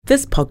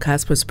This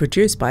podcast was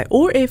produced by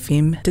OAR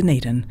FM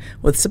Dunedin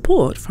with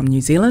support from New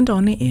Zealand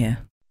On the Air.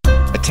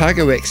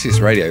 Otago Access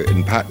Radio,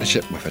 in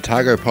partnership with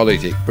Otago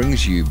Polytech,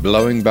 brings you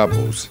Blowing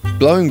Bubbles.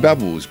 Blowing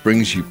Bubbles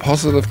brings you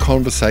positive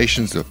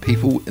conversations with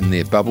people in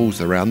their bubbles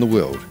around the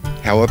world.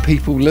 How are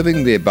people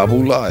living their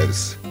bubble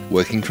lives?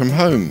 Working from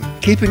home,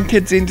 keeping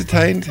kids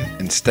entertained,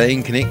 and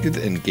staying connected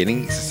and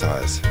getting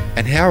exercise.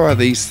 And how are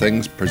these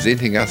things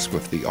presenting us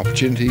with the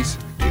opportunities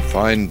to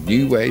find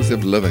new ways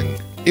of living?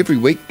 Every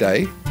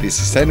weekday, the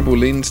Sustainable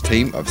Lens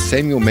team of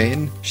Samuel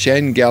Mann,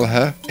 Shane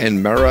Gallagher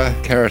and Mara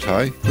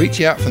Karatai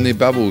reach out from their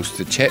bubbles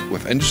to chat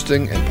with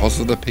interesting and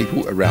positive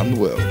people around the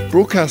world.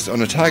 Broadcast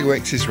on Otago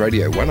Access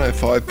Radio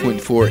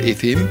 105.4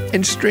 FM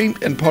and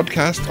streamed and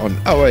podcast on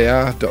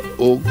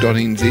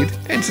oar.org.nz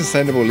and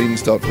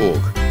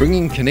sustainablelens.org,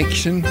 bringing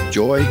connection,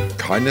 joy,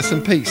 kindness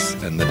and peace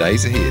in the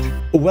days ahead.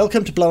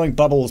 Welcome to Blowing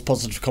Bubbles,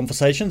 positive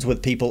conversations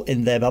with people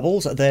in their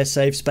bubbles, their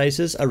safe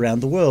spaces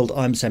around the world.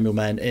 I'm Samuel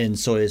Mann in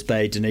Sawyers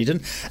Bay,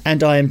 Dunedin,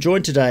 and I am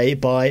joined today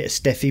by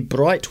Steffi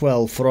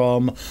Brightwell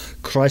from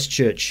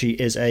Christchurch. She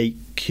is a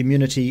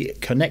community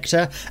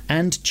connector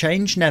and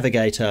change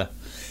navigator.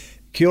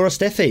 Kia ora,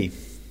 Steffi.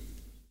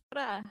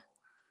 Kia.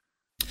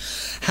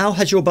 How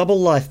has your bubble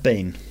life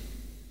been?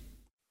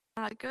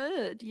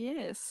 Good,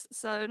 yes.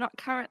 So not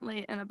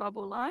currently in a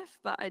bubble life,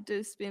 but I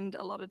do spend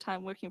a lot of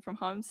time working from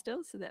home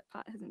still, so that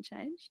part hasn't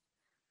changed.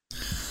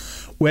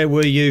 Where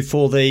were you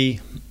for the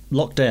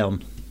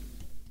lockdown?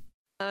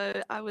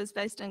 So I was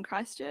based in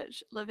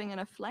Christchurch, living in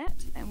a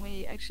flat, and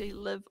we actually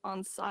live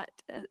on site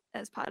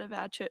as part of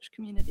our church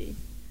community.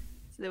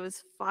 So there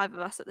was 5 of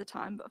us at the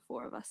time, but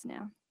 4 of us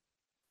now.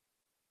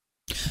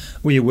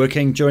 Were you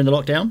working during the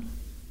lockdown?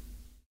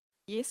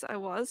 Yes, I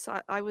was. So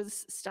I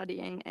was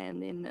studying,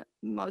 and then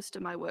most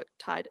of my work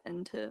tied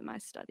into my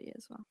study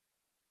as well.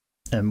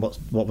 And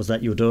what was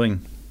that you were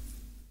doing?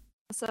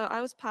 So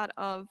I was part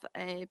of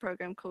a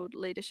program called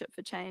Leadership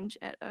for Change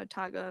at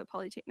Otago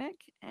Polytechnic,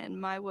 and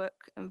my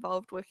work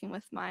involved working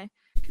with my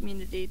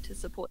community to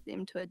support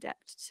them to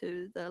adapt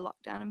to the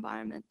lockdown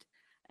environment.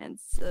 And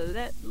so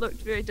that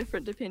looked very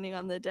different depending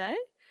on the day.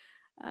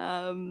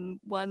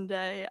 One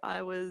day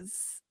I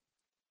was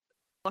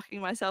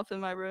locking myself in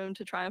my room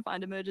to try and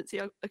find emergency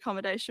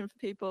accommodation for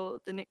people.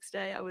 The next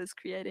day I was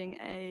creating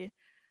a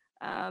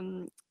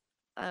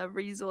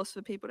resource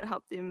for people to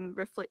help them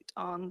reflect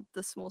on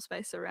the small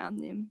space around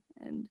them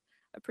and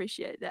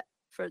appreciate that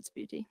for its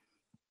beauty.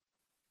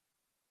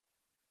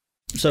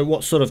 So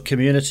what sort of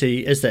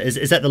community is that?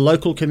 Is that the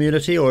local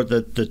community or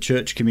the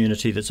church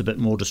community that's a bit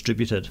more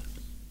distributed?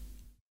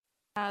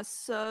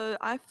 So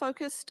I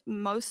focused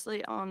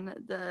mostly on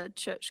the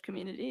church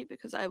community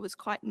because I was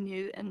quite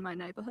new in my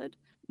neighbourhood.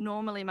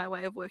 Normally my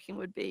way of working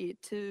would be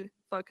to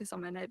focus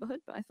on my neighbourhood,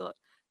 but I thought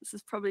this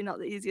is probably not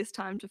the easiest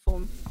time to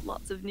form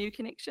lots of new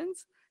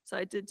connections. So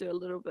I did do a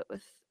little bit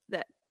with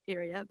that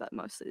area, but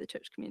mostly the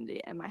church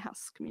community and my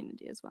house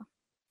community as well.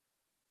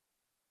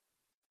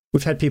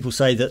 We've had people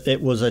say that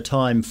it was a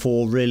time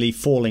for really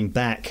falling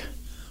back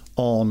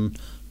on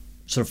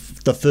sort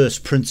of the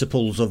first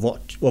principles of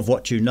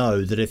what you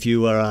know, that if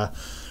you were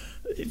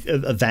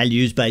a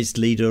values-based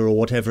leader or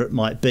whatever it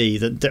might be,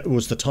 that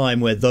was the time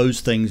where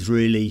those things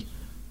really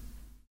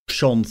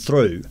shone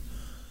through.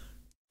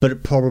 But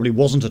it probably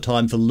wasn't a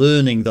time for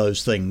learning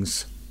those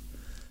things.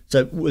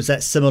 So was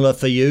that similar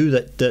for you,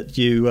 that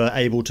you were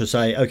able to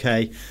say,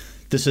 okay,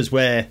 this is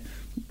where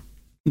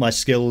my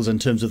skills in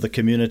terms of the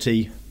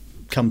community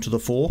come to the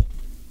fore?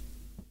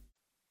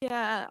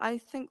 Yeah, I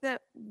think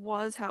that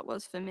was how it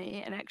was for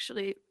me. And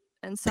actually,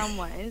 in some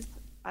ways,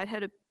 I'd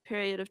had a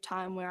period of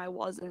time where I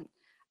wasn't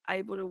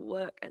able to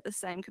work at the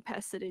same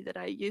capacity that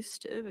I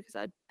used to because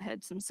I'd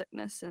had some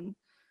sickness and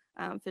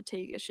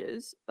fatigue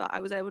issues. But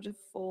I was able to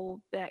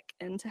fall back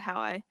into how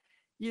I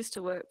used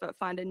to work, but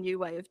find a new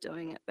way of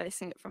doing it,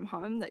 basing it from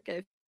home that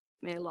gave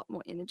me a lot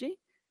more energy.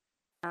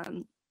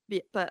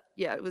 But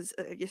yeah, it was,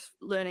 I guess,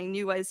 learning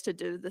new ways to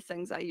do the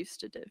things I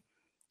used to do.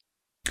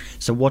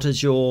 So what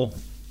is your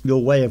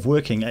way of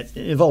working? It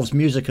involves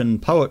music and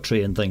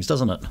poetry and things,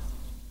 doesn't it?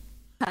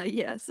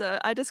 Yeah, so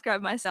I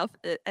describe myself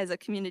as a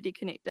community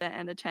connector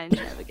and a change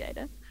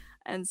navigator.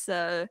 And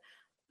so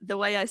the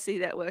way I see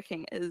that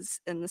working is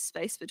in the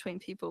space between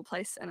people,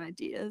 place, and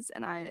ideas.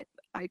 And I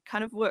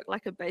kind of work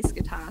like a bass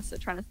guitar, so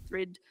trying to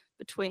thread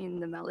between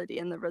the melody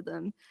and the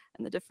rhythm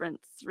and the different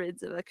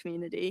threads of a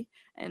community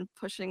and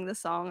pushing the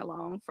song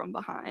along from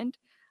behind.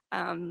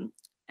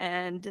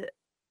 And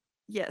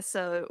yeah,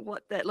 so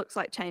what that looks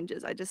like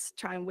changes. I just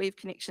try and weave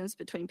connections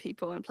between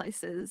people and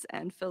places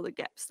and fill the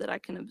gaps that I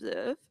can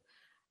observe.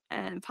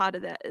 And part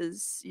of that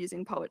is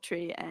using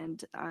poetry,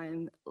 and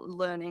I'm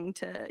learning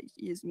to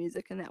use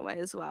music in that way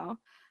as well.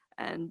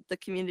 And the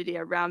community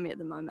around me at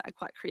the moment are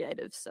quite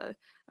creative, so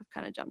I've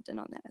kind of jumped in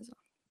on that as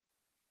well.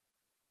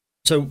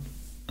 So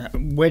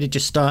where did you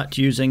start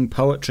using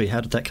poetry?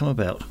 How did that come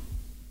about?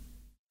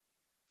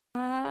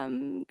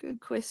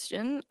 Good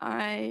question.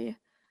 I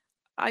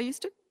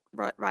used to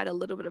write a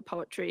little bit of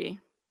poetry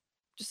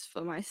just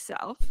for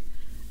myself,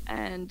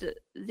 and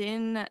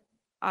then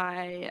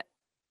I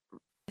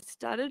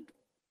started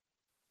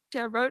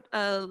I wrote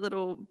a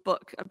little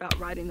book about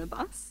riding the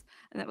bus,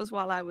 and that was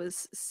while I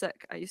was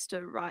sick. I used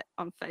to write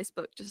on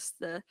Facebook just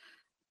the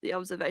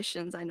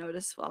observations I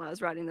noticed while I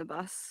was riding the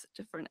bus,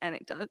 different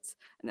anecdotes,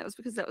 and that was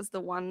because that was the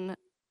one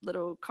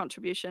little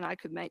contribution I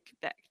could make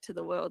back to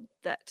the world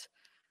that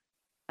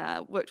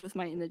worked with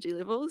my energy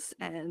levels,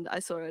 and I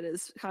saw it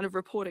as kind of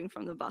reporting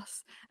from the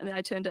bus. And then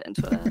I turned it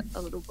into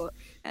a little book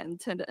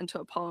and turned it into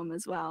a poem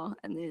as well,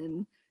 and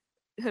then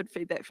heard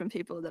feedback from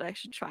people that I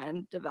should try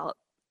and develop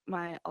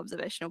my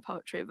observational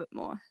poetry a bit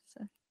more.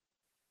 So.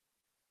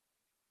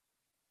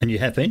 And you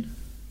have been?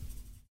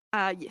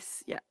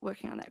 Yes, yeah,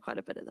 working on that quite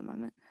a bit at the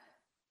moment.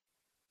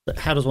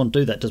 How does one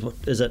do that?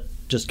 Is it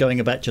just going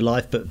about your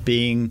life but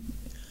being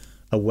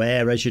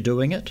aware as you're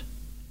doing it?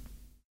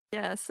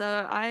 Yeah,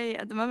 so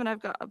at the moment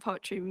I've got a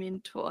poetry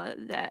mentor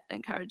that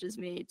encourages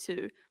me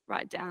to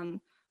write down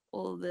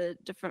all the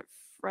different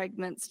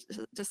fragments,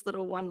 just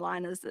little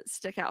one-liners that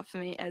stick out for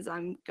me as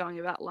I'm going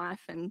about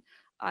life, and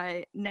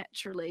I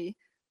naturally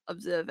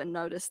observe and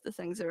notice the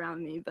things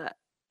around me, but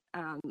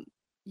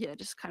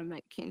just kind of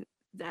making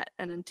that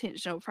an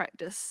intentional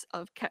practice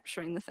of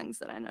capturing the things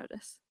that I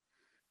notice.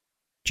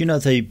 Do you know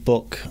the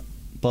book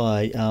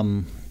by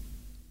I'm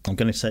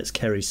going to say it's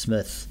Kerry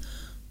Smith,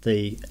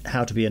 the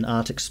How to Be an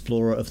Art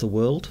Explorer of the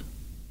World?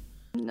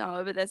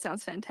 No, but that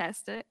sounds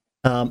fantastic.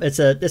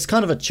 It's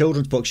kind of a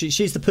children's book.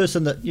 She's the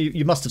person that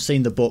you must have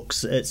seen the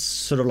books. It's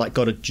sort of like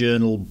got a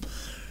journal,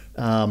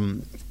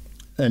 and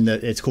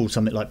it's called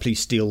something like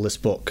 "Please Steal This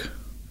Book."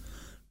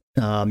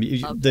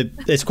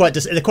 They're quite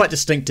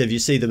distinctive. You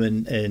see them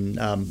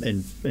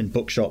in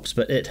bookshops,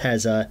 but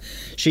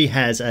she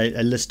has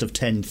a list of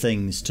 10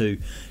 things to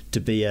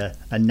be a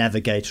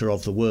navigator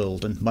of the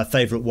world, and my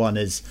favourite one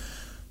is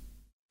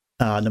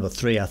number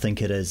 3. I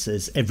think it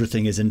is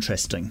everything is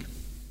interesting.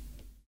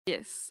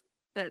 Yes,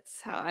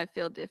 that's how I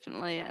feel,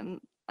 definitely, and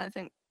I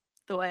think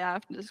the way I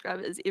often describe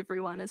it is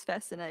everyone is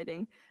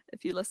fascinating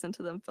if you listen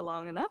to them for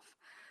long enough.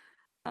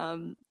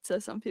 So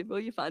some people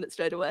you find it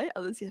straight away,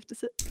 others you have to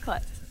sit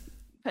quite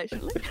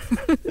patiently.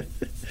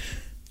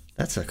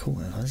 That's a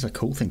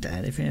cool thing to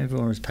add. If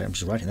everyone is patient, I'm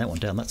just writing that one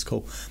down. That's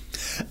cool.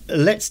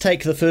 Let's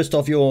take the first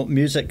of your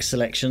music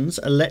selections.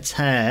 Let's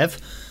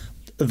have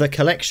The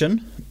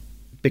Collection,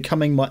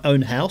 Becoming My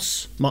Own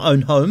House, My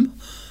Own Home.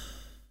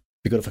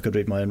 Be good if I could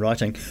read my own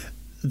writing.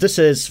 This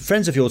is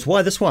Friends of Yours.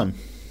 Why this one?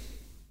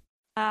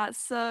 During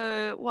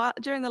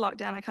the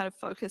lockdown, I kind of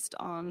focused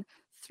on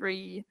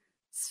 3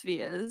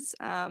 spheres.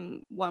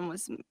 One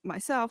was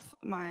myself,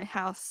 my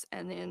house,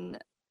 and then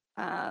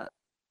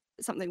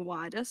something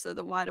wider. So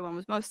the wider one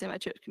was mostly my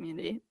church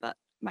community, but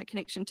my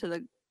connection to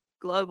the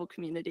global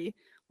community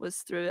was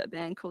through a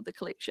band called The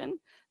Collection.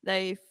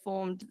 They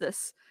formed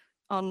this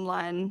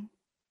online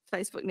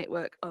Facebook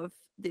network of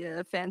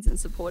their fans and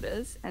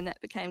supporters, and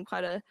that became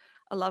quite a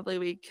lovely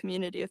wee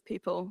community of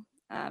people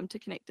to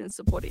connect and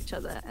support each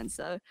other. And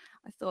so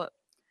I thought,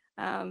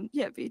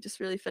 it'd be just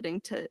really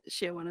fitting to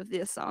share one of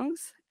their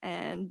songs.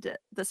 And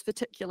this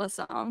particular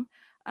song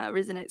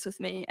resonates with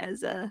me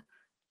as a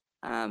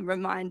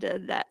reminder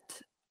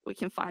that we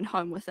can find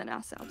home within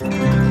ourselves.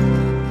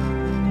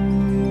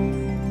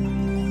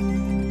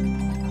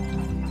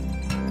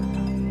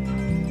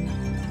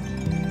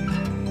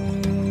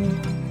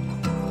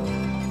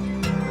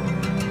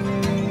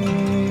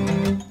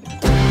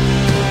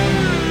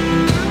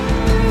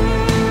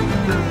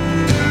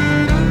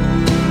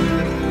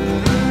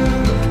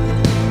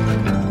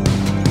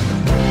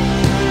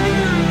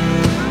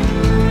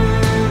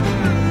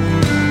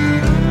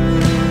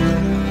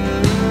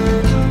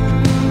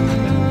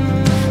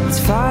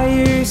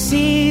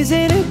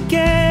 Season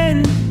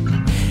again,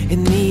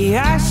 and the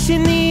ash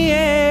in the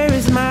air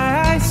is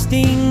my eyes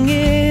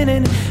stinging,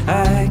 and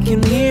I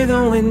can hear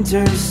the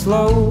winter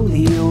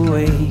slowly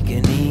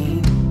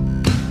awakening.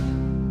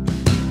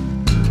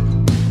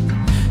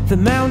 The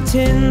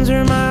mountains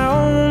are my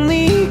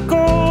only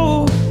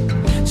goal,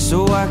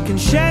 so I can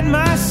shed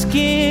my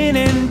skin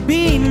and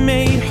be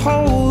made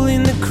whole.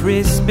 In the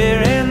crisp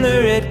air and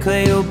the red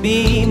clay will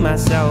be my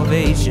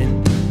salvation.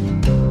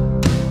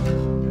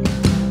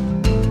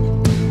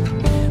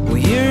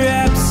 Your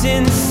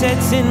absence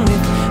sets in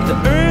with the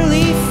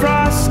early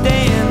frost,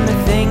 and the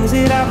things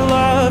that I've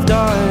loved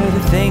are the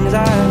things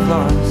I've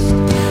lost.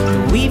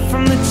 The wheat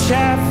from the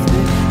chaff,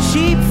 the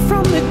sheep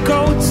from the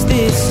goats.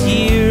 This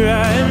year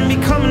I am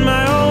becoming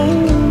my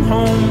own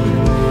home.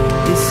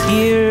 This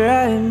year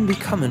I am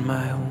becoming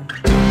my own.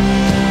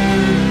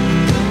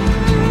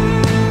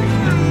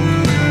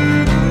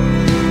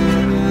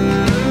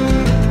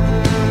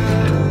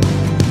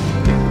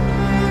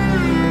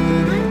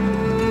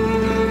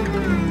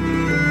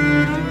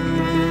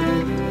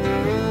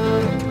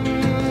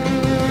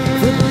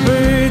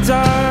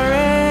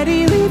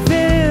 Already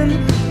leaving.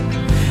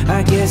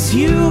 I guess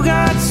you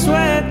got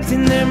swept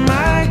in their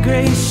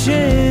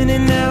migration,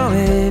 and now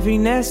every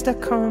nest I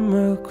come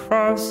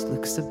across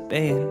looks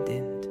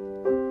abandoned.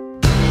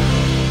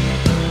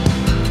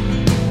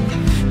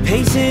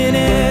 Pacing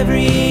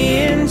every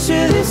inch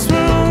of this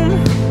room,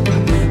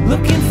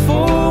 looking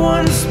for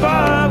one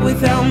spot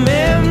without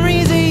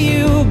memories of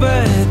you, but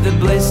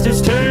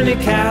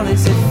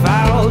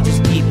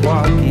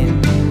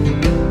walking.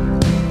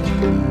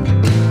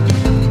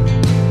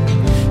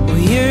 Well,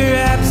 your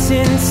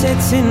absence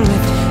sets in with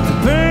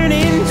the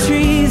burning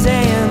trees,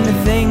 and the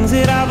things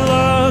that I've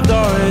loved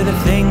are the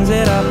things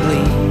that I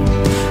bleed.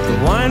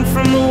 The wine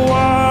from the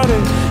water,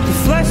 the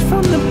flesh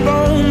from the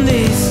bone.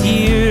 This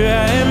year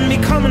I am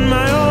becoming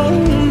my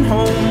own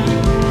home.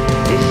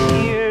 This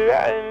year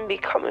I am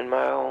becoming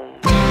my own.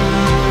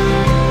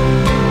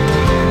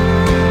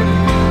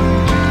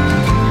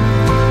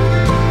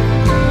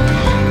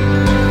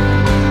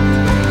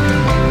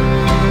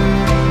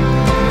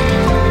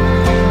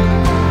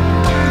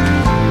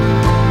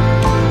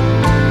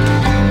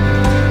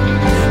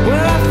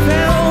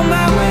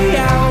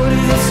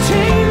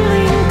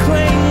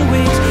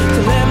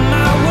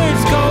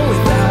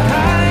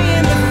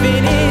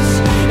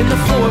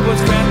 Was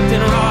cracked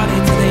and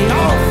rotted, they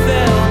all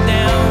fell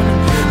down.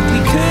 We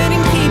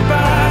couldn't keep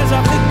our eyes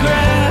off the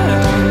ground.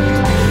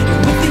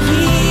 And with the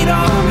heat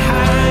on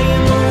high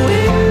and the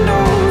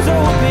windows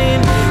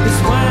open, this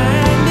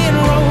winding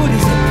road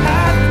is a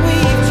path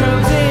we've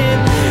chosen.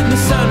 The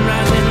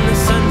sunrise and the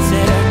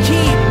sunset are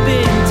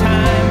keeping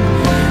time.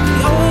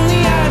 The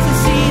only eyes that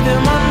see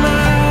them are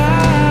mine.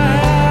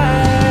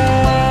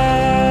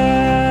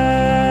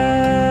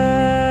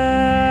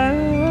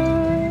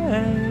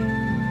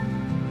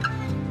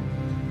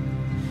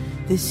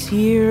 This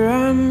year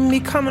I'm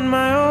becoming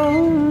my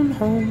own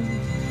home.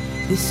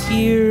 This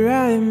year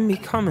I'm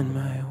becoming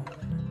my own.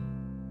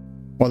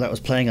 Well, that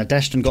was playing. I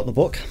dashed and got the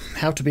book,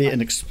 How to Be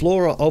an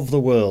Explorer of the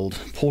World,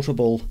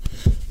 Portable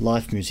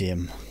Life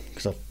Museum.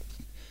 Because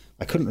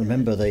I couldn't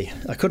remember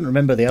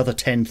the other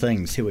 10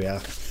 things. Here we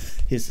are.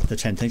 Here's the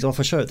 10 things. Oh, if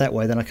I show it that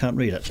way, then I can't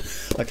read it.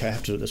 Okay, I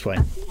have to do it this way.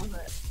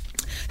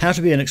 How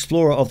to be an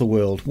explorer of the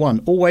world.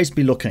 1. Always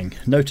be looking.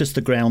 Notice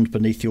the ground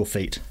beneath your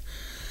feet.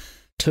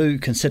 2.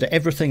 Consider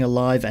everything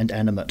alive and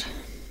animate.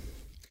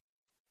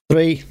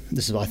 3.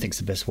 This is, I think,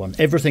 the best one.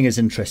 Everything is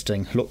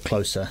interesting. Look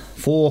closer.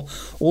 4.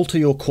 Alter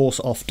your course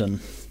often.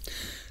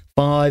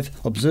 5.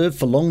 Observe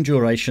for long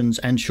durations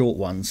and short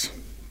ones.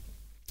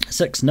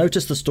 6.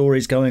 Notice the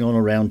stories going on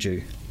around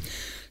you.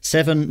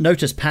 7.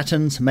 Notice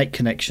patterns. Make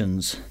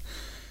connections.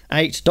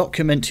 8.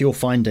 Document your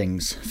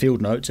findings.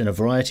 Field notes in a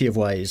variety of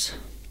ways.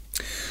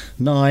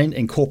 9.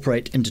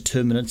 Incorporate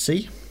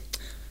indeterminacy.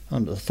 I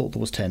thought there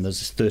was 10.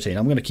 There's 13.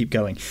 I'm going to keep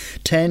going.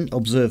 10.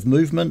 Observe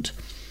movement.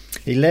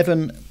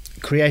 11.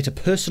 Create a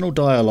personal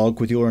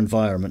dialogue with your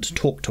environment.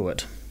 Talk to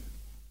it.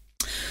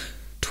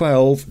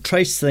 12.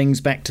 Trace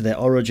things back to their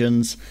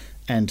origins.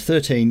 And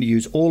 13.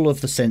 Use all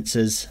of the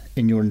senses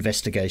in your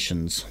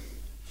investigations.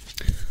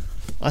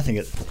 I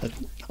think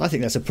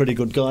that's a pretty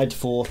good guide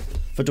for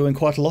doing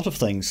quite a lot of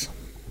things.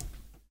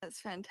 That's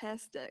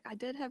fantastic. I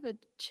did have a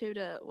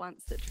tutor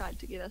once that tried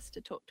to get us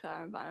to talk to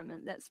our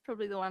environment. That's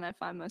probably the one I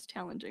find most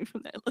challenging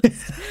from that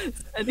list.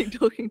 I think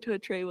talking to a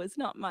tree was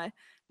not my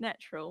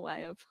natural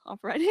way of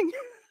operating.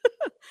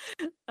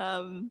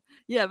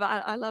 Yeah, but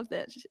I love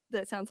that.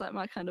 That sounds like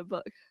my kind of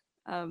book.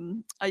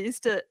 I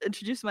used to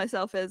introduce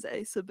myself as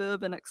a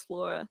suburban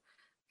explorer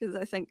because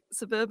I think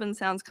suburban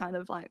sounds kind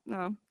of like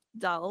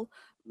dull,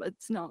 but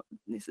it's not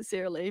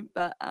necessarily.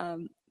 But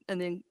and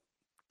then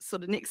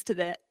sort of next to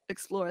that,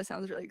 explorer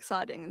sounds really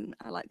exciting, and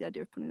I like the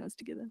idea of putting those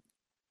together.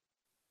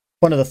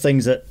 One of the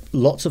things that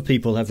lots of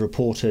people have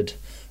reported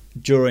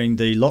during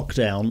the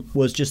lockdown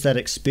was just that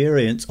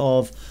experience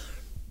of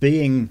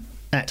being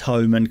at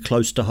home and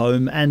close to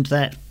home, and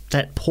that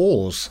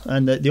pause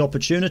and the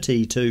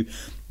opportunity to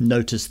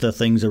notice the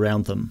things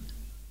around them.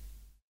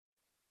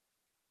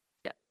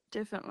 Yeah,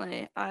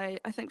 definitely. I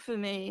think for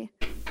me,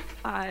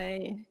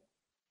 I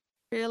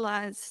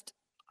realized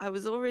I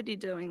was already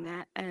doing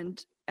that,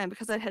 and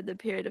because I had the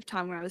period of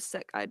time where I was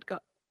sick, I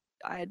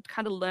had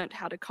kind of learned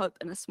how to cope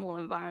in a small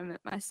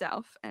environment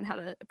myself and how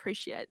to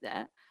appreciate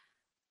that.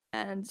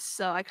 And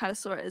so I kind of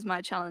saw it as my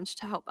challenge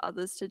to help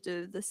others to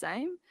do the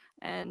same.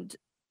 And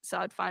so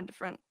I'd find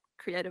different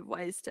creative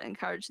ways to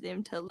encourage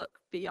them to look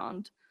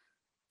beyond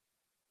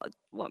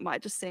what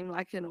might just seem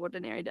like an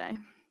ordinary day.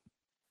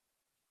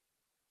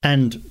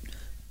 And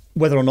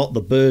whether or not the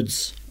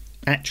birds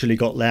actually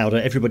got louder,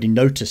 everybody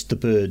noticed the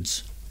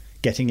birds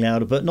getting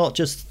louder, but not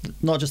just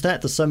that.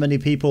 There's so many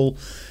people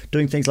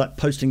doing things like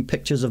posting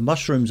pictures of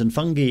mushrooms and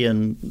fungi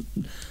and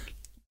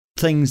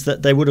things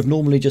that they would have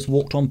normally just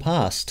walked on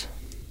past.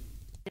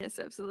 Yes,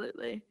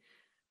 absolutely.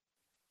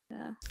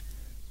 Yeah.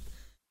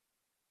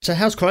 So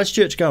how's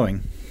Christchurch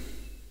going?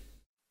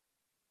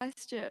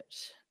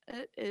 Christchurch,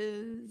 it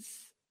is.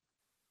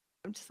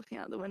 I'm just looking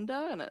out the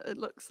window and it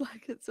looks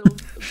like it's all.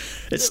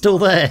 It's still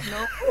there.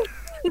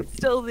 It's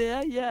still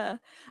there, yeah.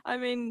 I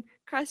mean,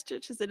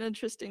 Christchurch is an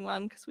interesting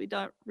one because we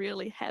don't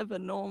really have a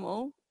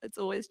normal. It's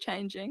always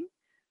changing,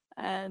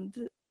 and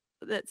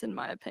that's in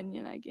my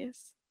opinion, I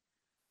guess.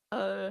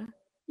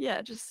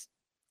 Yeah, just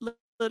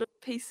little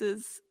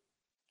pieces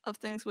of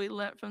things we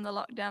learnt from the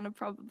lockdown are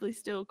probably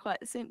still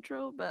quite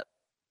central, but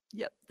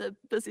yep, the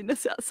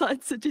busyness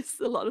outside suggests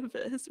a lot of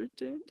it has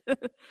returned.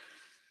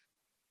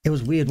 It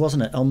was weird,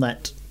 wasn't it, on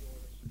that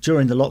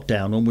during the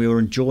lockdown when we were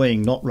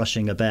enjoying not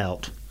rushing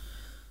about.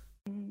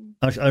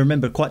 I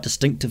remember quite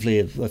distinctively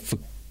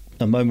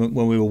a moment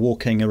when we were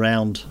walking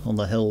around on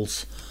the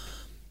hills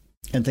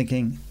and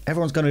thinking,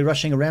 everyone's going to be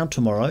rushing around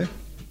tomorrow.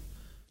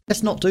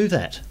 Let's not do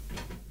that.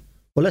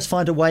 Well, let's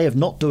find a way of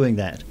not doing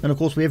that. And of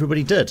course,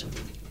 everybody did.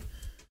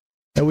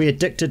 Are we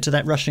addicted to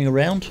that rushing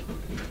around?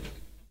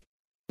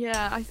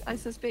 Yeah, I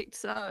suspect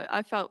so.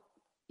 I felt,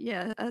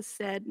 a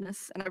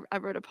sadness, and I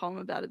wrote a poem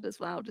about it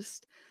as well,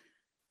 just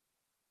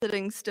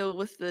sitting still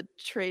with the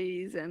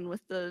trees and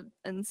with the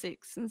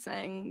insects and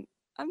saying,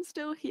 I'm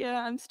still here,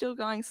 I'm still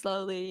going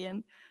slowly,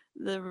 and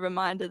the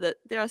reminder that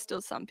there are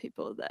still some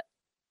people that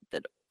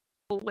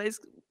always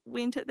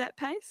went at that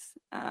pace,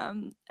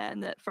 and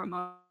that for a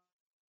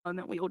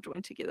moment we all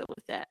joined together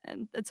with that,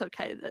 and it's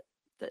okay that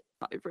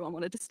not everyone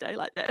wanted to stay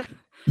like that.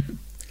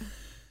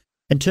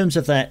 In terms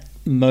of that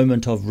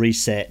moment of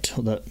reset,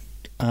 that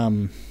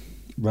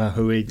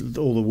Rahui,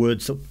 all the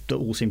words that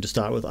all seem to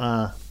start with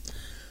R,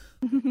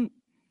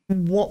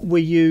 what were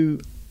you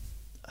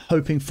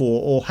hoping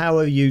for, or how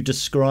are you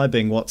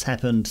describing what's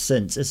happened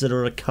since? Is it a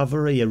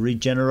recovery, a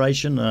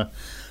regeneration? It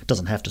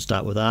doesn't have to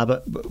start with R,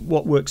 but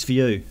what works for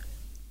you?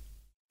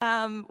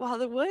 Well,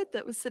 the word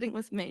that was sitting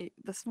with me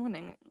this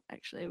morning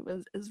actually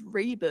is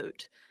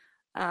reboot.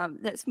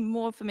 That's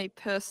more for me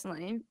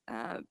personally.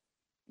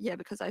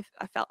 Because I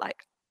felt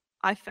like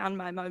I found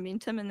my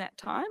momentum in that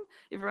time.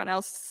 Everyone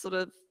else sort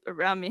of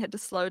around me had to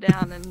slow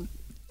down and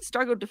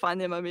struggled to find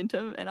their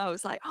momentum, and I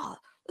was like, oh,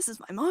 this is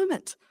my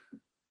moment.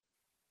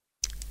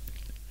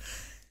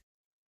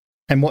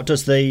 And what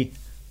does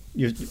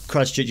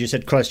Christchurch, you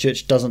said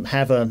Christchurch doesn't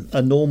have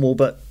a normal,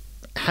 but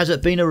has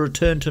it been a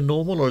return to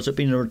normal, or has it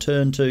been a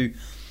return to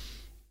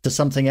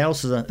something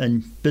else,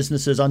 and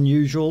business is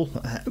unusual?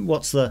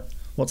 What's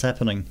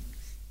happening?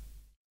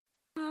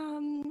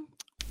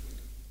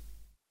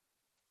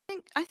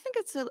 I think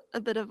it's a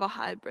bit of a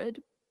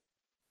hybrid,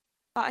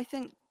 but I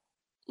think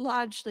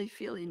largely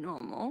fairly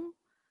normal.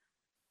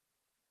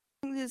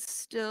 I think there's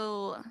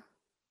still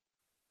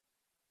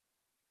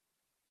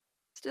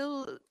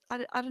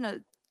I don't know,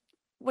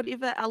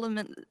 whatever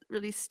element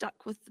really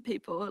stuck with the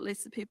people, or at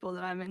least the people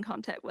that I'm in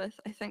contact with,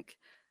 I think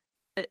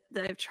that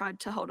they've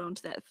tried to hold on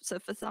to that. So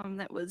for some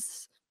that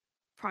was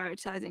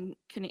prioritizing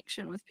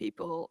connection with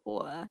people,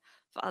 or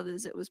for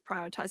others it was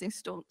prioritizing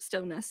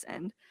stillness,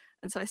 and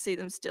so I see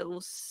them still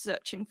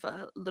searching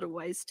for little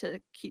ways to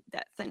keep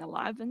that thing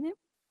alive in them.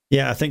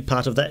 Yeah, I think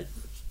part of that,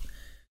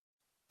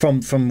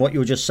 from what you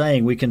were just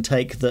saying, we can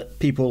take that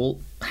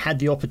people had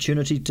the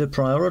opportunity to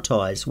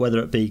prioritise, whether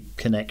it be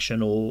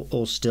connection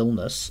or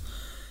stillness,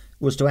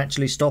 was to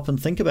actually stop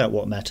and think about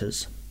what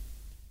matters.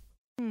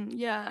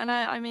 Yeah, and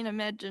I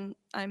imagine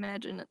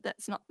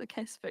that's not the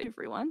case for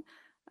everyone.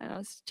 And I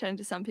was chatting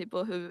to some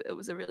people who it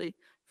was a really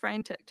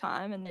frantic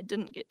time and they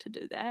didn't get to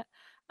do that.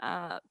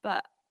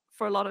 But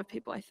for a lot of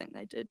people, I think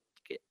they did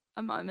get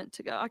a moment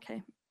to go,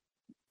 okay,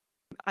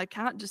 I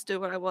can't just do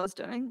what I was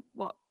doing.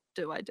 What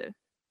do I do?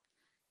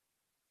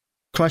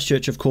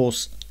 Christchurch, of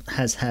course,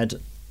 has had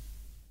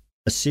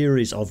a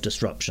series of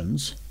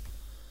disruptions.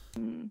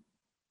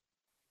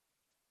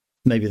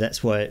 Maybe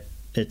that's why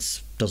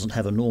it doesn't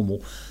have a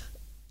normal.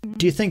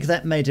 Do you think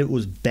that made it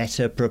was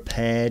better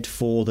prepared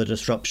for the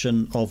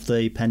disruption of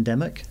the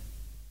pandemic?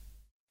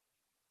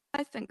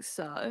 I think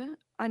so.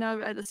 I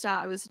know at the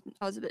start I was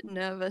a bit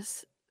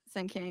nervous,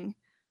 thinking,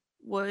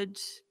 would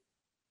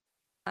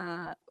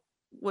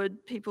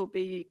people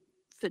be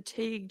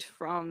fatigued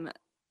from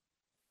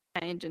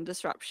change and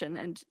disruption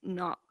and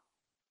not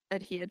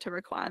adhere to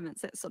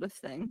requirements, that sort of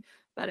thing?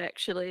 But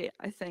actually,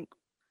 I think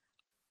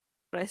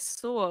what I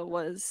saw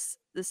was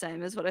the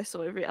same as what I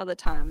saw every other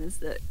time, is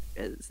that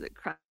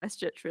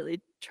Christchurch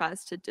really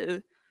tries to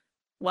do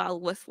well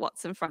with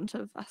what's in front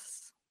of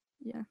us.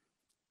 Yeah.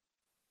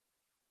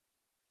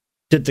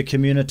 Did the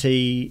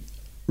community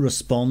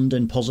respond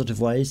in positive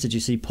ways? Did you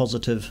see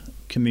positive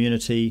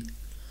community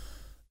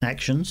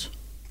actions?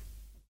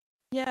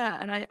 Yeah,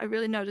 and I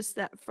really noticed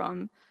that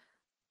from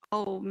a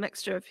whole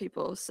mixture of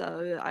people.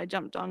 So I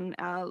jumped on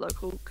our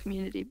local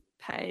community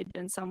page,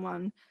 and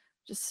some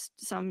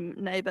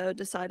neighbor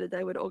decided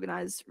they would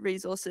organize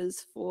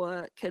resources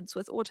for kids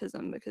with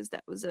autism, because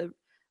that was a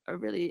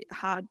really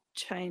hard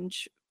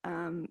change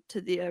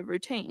to their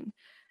routine.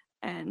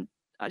 And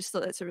I just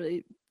thought that's a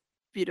really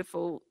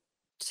beautiful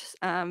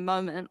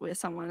moment where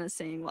someone is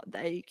seeing what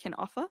they can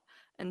offer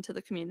into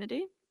the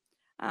community.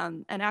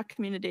 And our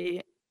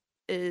community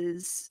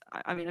is,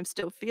 I'm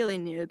still fairly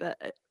new,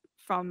 but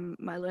from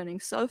my learning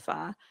so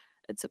far,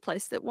 it's a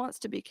place that wants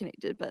to be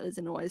connected but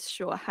isn't always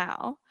sure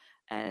how.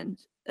 And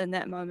in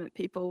that moment,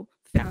 people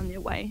found their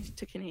way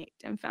to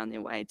connect and found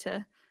their way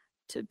to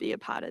be a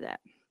part of that.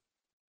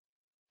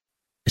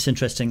 It's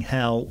interesting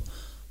how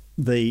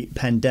the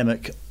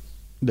pandemic,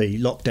 the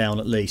lockdown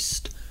at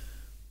least,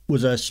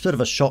 was a sort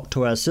of a shock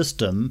to our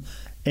system,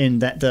 in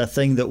that the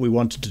thing that we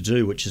wanted to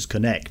do, which is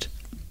connect,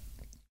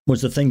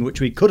 was the thing which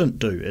we couldn't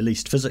do, at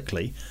least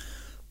physically.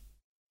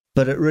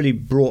 But it really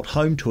brought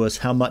home to us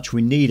how much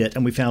we need it,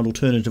 and we found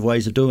alternative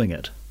ways of doing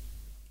it.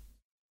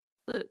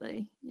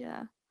 Absolutely,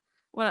 yeah.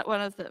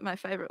 one of my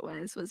favorite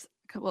ways was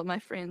a couple of my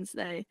friends,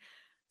 they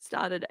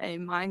started a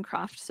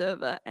Minecraft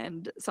server,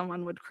 and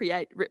someone would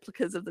create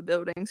replicas of the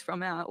buildings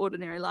from our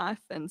ordinary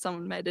life, and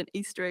someone made an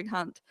Easter egg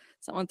hunt.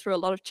 Someone threw a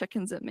lot of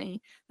chickens at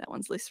me. That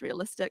one's less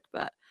realistic,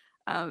 but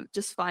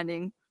just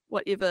finding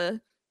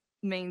whatever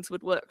means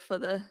would work for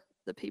the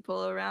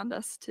people around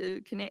us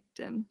to connect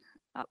and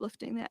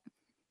uplifting that.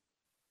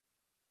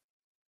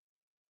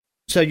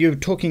 So you're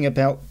talking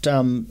about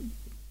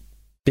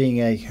being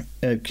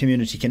a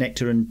community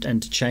connector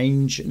and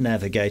change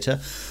navigator.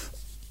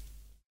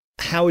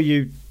 How are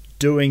you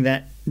doing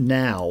that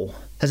now?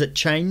 Has it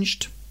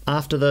changed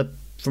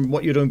from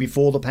what you're doing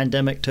before the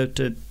pandemic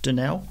to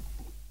now?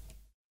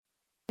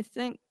 I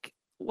think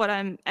what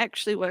I'm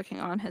actually working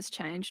on has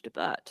changed,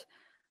 but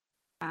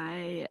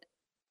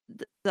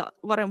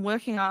what I'm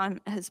working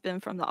on has been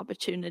from the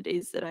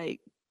opportunities that I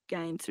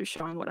gained through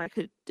showing what I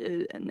could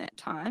do in that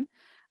time.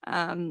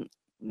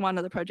 One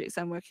of the projects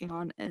I'm working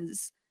on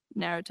is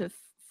Narrative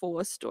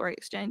 4 story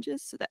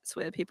exchanges. So that's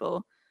where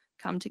people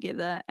come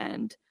together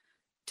and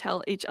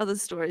tell each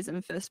other's stories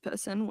in first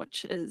person,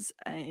 which is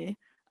a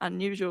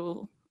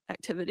unusual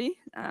activity.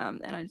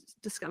 And I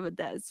discovered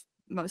that it's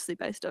mostly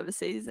based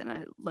overseas, and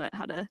I learned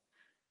how to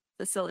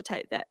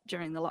facilitate that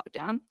during the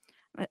lockdown.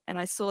 And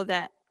I saw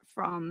that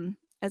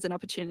as an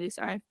opportunity,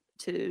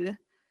 to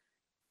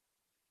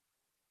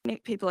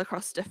connect people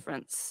across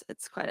difference.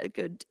 It's quite a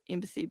good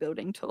empathy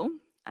building tool.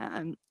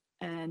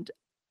 And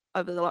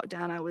over the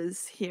lockdown, I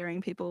was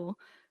hearing people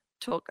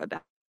talk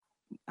about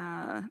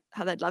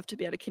how they'd love to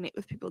be able to connect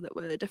with people that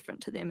were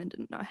different to them and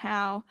didn't know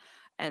how.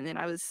 And then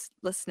I was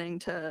listening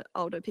to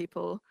older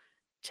people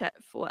chat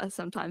for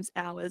sometimes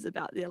hours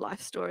about their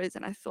life stories,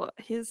 and I thought,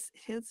 here's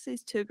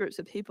these two groups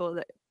of people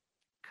that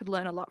could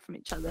learn a lot from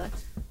each other.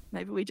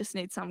 Maybe we just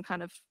need some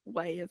kind of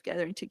way of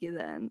gathering together,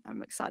 and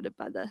I'm excited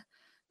by the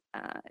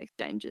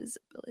exchange's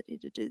ability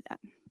to do that.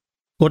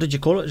 What did you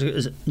call it?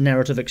 Is it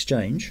Narrative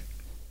Exchange?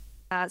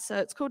 So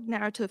it's called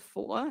Narrative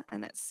 4,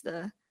 and that's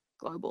the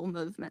global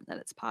movement that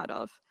it's part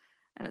of,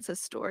 and it's a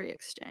story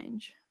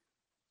exchange.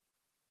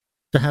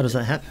 So how does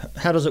that happen?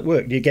 How does it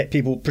work? Do you get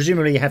people,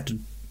 presumably you have to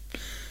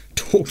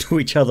talk to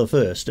each other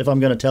first. If I'm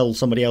going to tell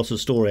somebody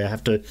else's story, I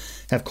have to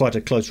have quite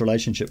a close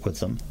relationship with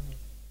them.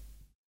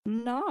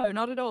 No,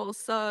 not at all.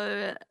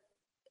 So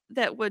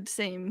that would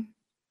seem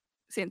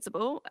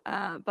sensible,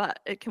 but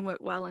it can work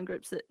well in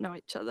groups that know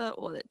each other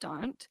or that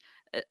don't.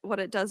 What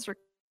it does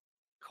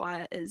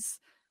require is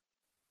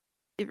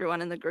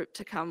everyone in the group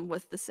to come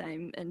with the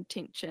same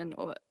intention,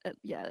 or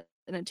an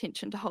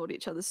intention to hold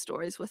each other's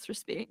stories with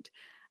respect.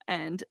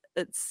 And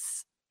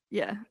it's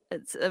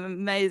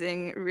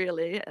amazing,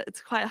 really.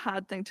 It's quite a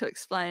hard thing to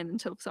explain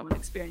until someone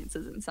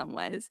experiences it in some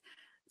ways.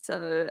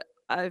 So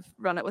I've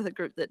run it with a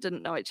group that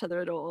didn't know each other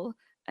at all,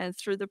 and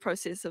through the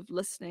process of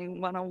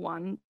listening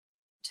one-on-one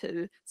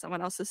to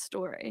someone else's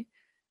story,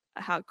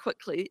 how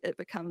quickly it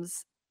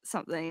becomes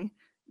something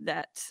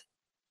that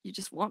you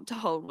just want to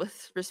hold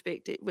with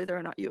respect, whether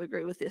or not you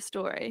agree with their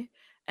story.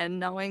 And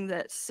knowing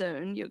that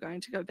soon you're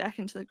going to go back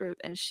into the group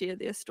and share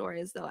their story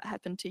as though it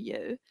happened to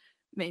you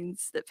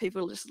means that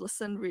people just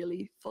listen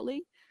really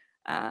fully.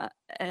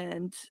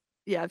 And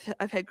yeah,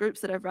 I've had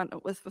groups that I've run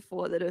it with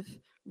before that have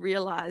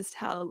realized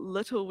how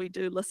little we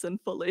do listen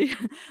fully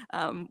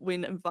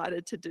when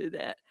invited to do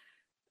that.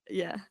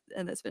 Yeah,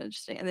 and that's been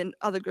interesting. And then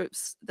other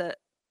groups that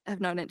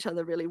have known each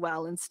other really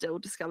well and still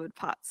discovered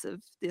parts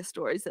of their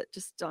stories that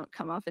just don't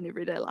come up in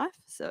everyday life.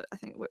 So I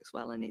think it works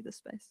well in either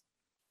space.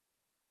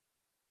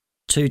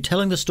 To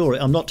telling the story,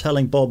 I'm not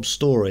telling Bob's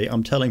story,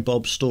 I'm telling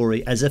Bob's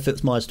story as if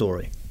it's my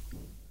story.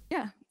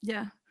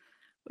 Yeah,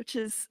 which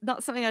is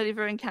not something I'd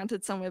ever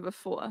encountered somewhere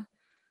before.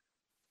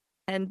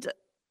 And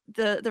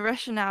the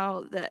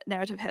rationale that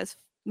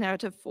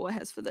Narrative 4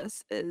 has for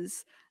this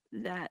is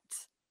that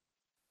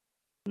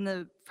in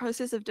the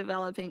process of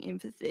developing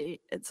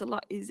empathy, it's a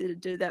lot easier to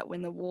do that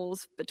when the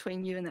walls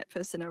between you and that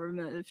person are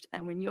removed.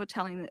 And when you're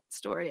telling that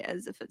story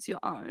as if it's your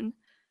own,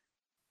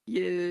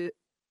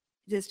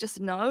 there's just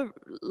no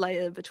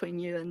layer between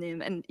you and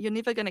them, and you're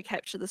never going to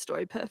capture the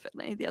story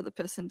perfectly. The other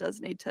person does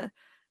need to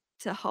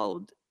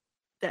hold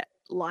that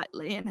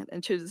lightly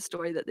and choose a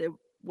story that they're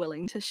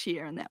willing to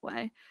share in that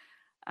way.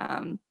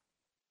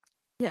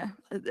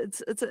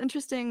 It's an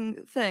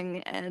interesting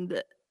thing,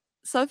 and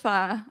so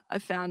far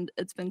I've found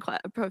it's been quite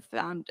a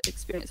profound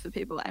experience for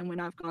people, and when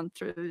I've gone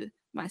through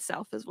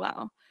myself as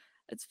well,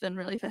 it's been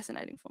really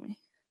fascinating for me.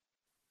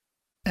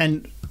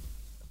 And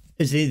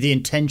is the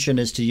intention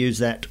is to use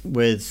that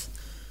with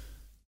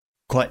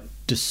quite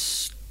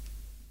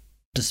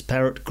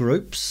disparate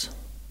groups,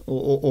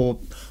 or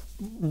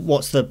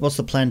what's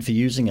the plan for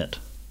using it?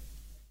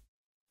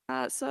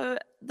 So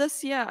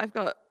this year I've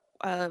got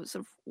sort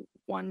of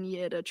 1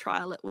 year to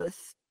trial it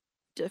with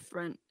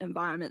different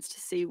environments to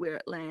see where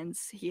it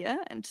lands here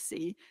and to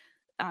see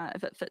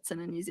if it fits in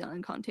a New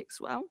Zealand context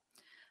well.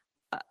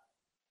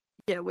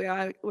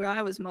 Where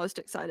I was most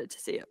excited to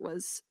see it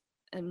was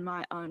in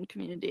my own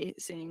community,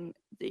 seeing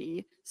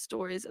the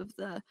stories of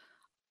the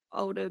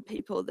older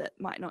people that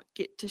might not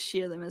get to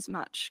share them as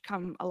much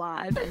come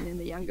alive, and then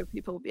the younger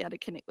people will be able to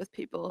connect with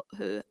people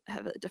who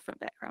have a different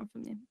background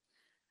from them.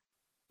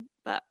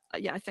 But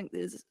yeah, I think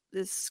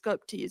there's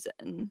scope to use it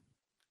in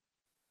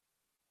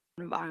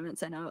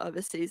environments. I know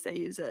overseas they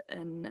use it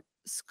in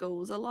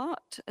schools a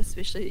lot,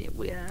 especially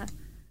where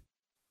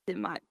there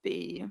might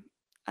be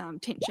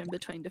tension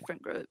between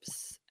different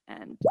groups,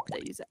 and they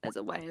use it as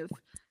a way of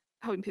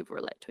helping people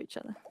relate to each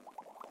other.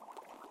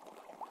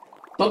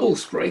 Bubble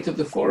sprite of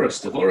the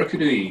forest of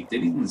Orokonui,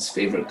 Dunedin's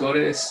favourite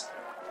goddess,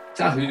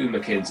 Tahu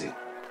Mackenzie.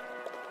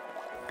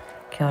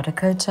 Kia ora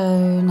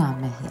koutou,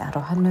 ngā mihi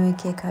aroha nui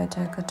ki a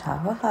koutou ko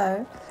tāua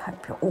hau.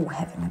 Hope you're all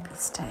having a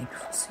best day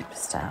before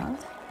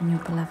Superstars in your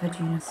beloved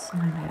units.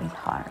 I really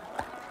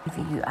hope,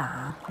 wherever you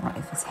are,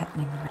 whatever's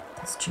happening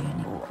with this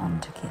journey, all on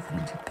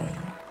together to be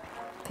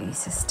very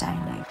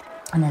sustaining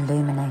and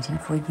illuminating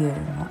for you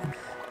and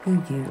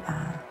who you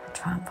are. The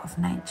triumph of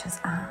nature's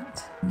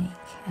art, unique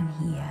and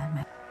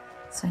here.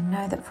 So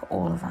know that for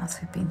all of us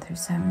who've been through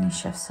so many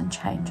shifts and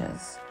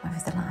changes over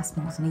the last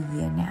more than a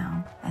year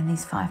now, and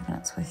these 5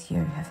 minutes with you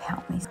have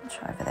helped me much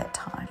over that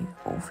time. You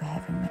all for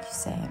having me, you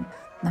Sam,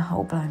 and the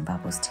whole Blowing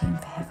Bubbles team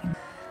for having me.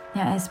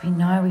 Now, as we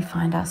know, we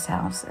find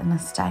ourselves in a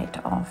state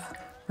of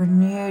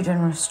renewed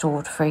and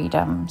restored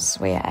freedoms.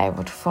 We are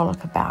able to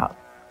frolic about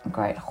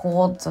great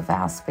hordes of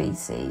our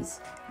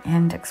species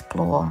and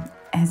explore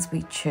as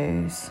we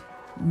choose,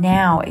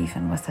 now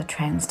even with the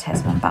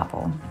Trans-Tasman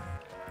bubble.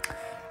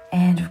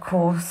 And of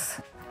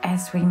course,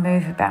 as we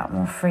move about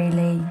more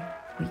freely,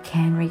 we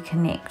can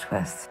reconnect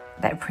with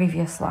that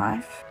previous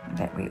life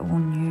that we all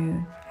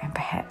knew and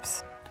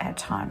perhaps at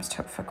times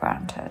took for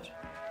granted.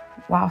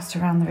 Whilst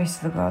around the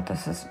rest of the world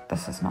this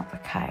is not the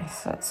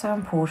case. So it's so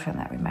important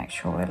that we make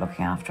sure we're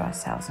looking after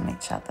ourselves and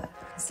each other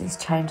as these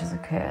changes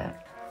occur.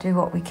 Do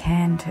what we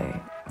can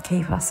to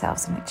keep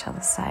ourselves and each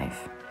other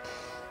safe.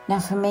 Now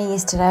for me,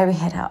 yesterday we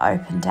had our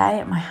open day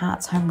at my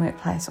Heart's Home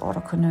Workplace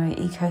Orokonui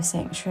Eco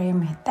Sanctuary,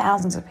 and we had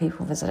thousands of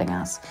people visiting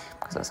us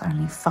because it was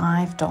only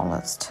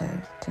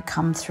 $5 to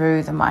come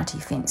through the mighty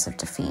fence of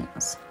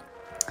defence.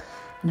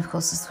 And of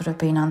course this would have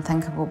been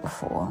unthinkable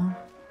before.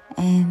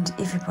 And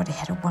everybody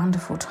had a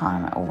wonderful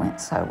time. It all went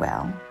so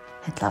well.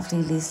 Had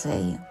lovely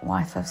Leslie,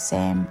 wife of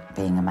Sam,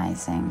 being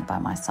amazing by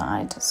my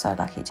side. So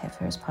lucky to have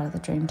her as part of the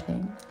dream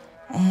team.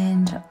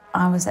 And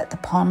I was at the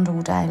pond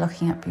all day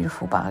looking at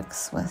beautiful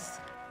bugs with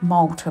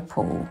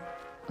multiple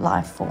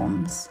life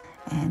forms,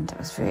 and it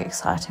was very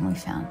exciting. We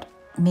found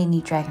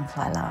many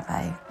dragonfly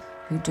larvae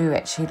who do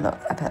actually look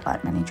a bit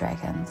like mini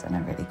dragons and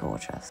are really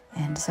gorgeous.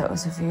 And so it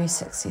was a very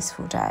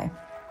successful day.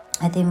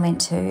 I then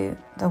went to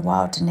the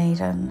Wild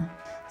Dunedin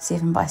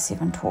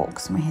 7x7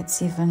 talks, and we had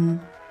 7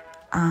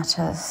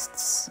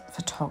 artists,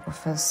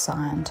 photographers,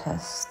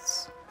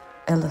 scientists,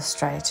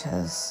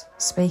 illustrators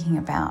speaking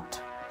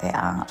about their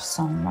art,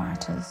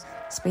 songwriters,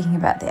 speaking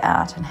about their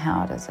art and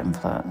how it is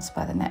influenced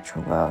by the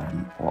natural world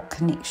and what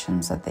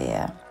connections are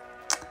there.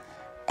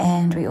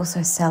 And we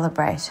also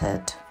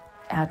celebrated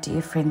our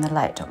dear friend, the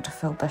late Dr.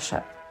 Phil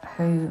Bishop,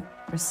 who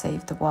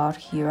received the Wild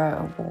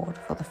Hero Award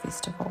for the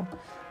festival.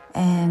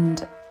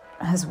 And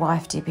his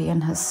wife Debbie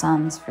and his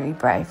sons very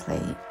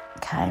bravely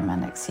came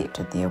and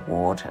accepted the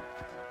award.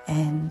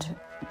 And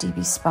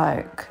Debbie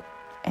spoke,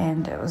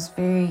 and it was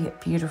very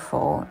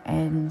beautiful,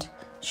 and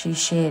she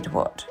shared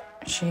what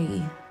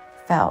she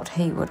felt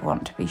he would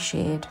want to be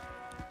shared.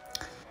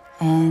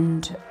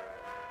 And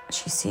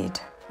she said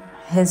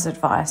his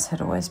advice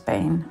had always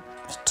been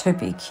to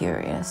be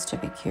curious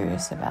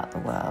about the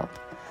world,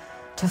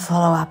 to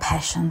follow our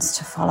passions,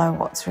 to follow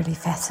what's really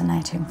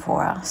fascinating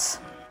for us,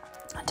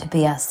 to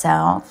be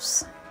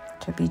ourselves,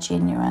 to be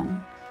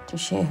genuine, to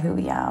share who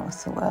we are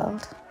with the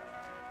world,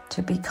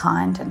 to be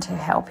kind and to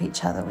help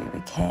each other where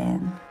we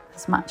can,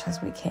 as much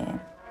as we can,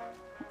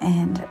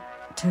 and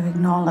to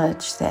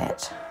acknowledge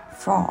that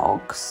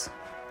frogs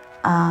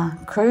are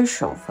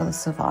crucial for the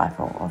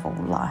survival of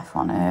all life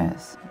on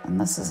Earth.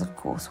 And this is, of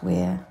course,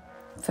 where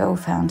Phil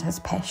found his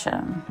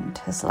passion and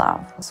his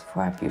love was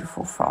for our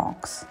beautiful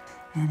frogs.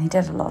 And he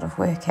did a lot of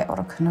work at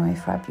Orokonui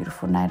for our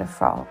beautiful native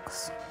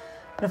frogs.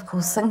 But of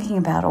course, thinking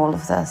about all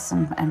of this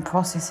and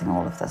processing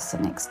all of this the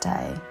next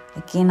day,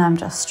 again, I'm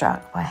just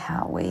struck by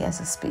how we as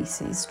a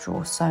species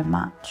draw so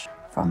much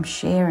from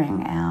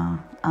sharing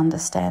our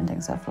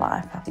understandings of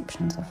life, our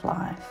perceptions of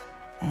life.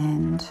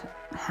 And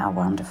how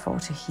wonderful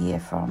to hear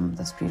from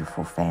this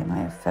beautiful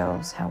family of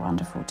Phil's, how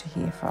wonderful to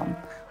hear from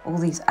all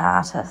these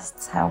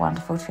artists, how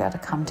wonderful to be able to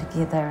come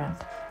together and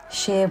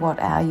share what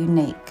our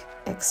unique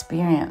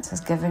experience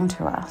is giving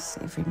to us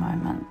every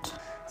moment.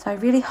 So I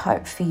really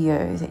hope for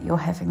you that you're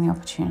having the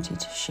opportunity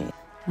to share.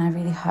 And I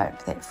really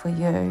hope that for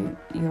you,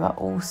 you are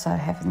also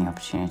having the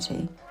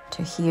opportunity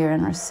to hear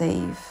and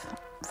receive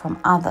from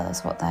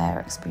others what they are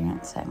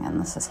experiencing, and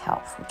this is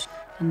helpful.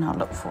 And I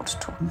look forward to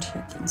talking to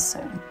you again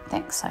soon.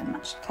 Thanks so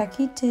much. Ka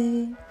kite.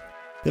 You're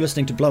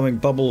listening to Blowing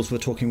Bubbles. We're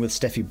talking with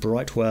Steffi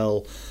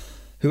Brightwell,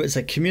 who is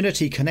a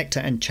community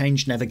connector and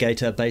change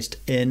navigator based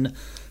in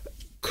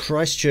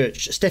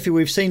Christchurch. Steffi,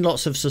 we've seen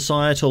lots of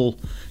societal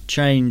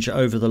change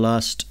over the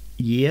last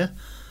year.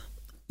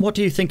 What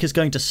do you think is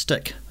going to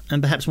stick?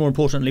 And perhaps more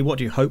importantly, what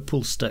do you hope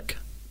will stick?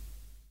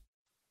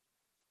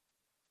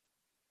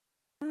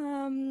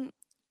 I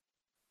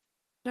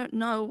don't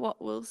know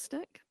what will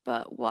stick,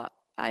 but what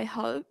I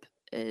hope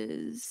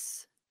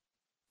is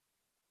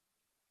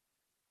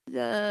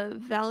the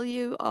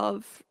value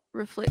of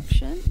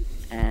reflection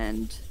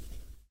and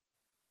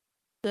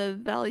the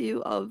value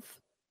of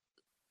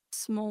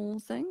small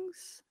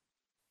things.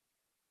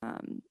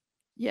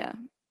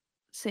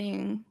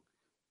 Seeing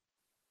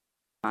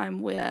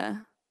time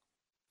where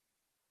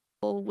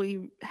all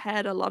we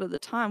had a lot of the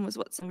time was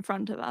what's in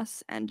front of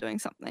us and doing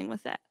something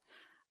with that.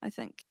 I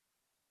think,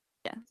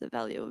 the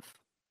value of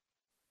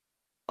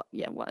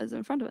what is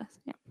in front of us.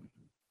 Yeah.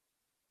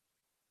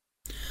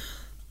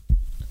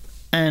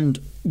 And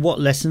what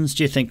lessons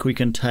do you think we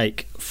can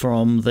take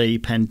from the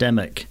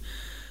pandemic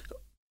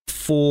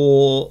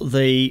for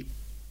the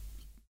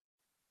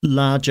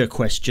larger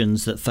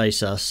questions that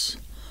face us,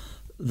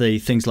 the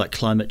things like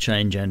climate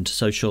change and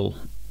social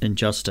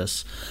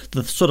injustice,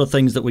 the sort of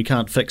things that we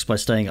can't fix by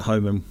staying at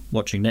home and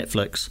watching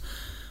Netflix,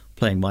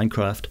 playing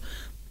Minecraft?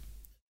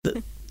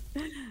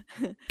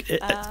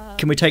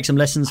 Can we take some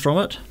lessons from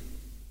it?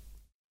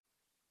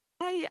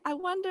 I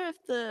wonder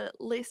if the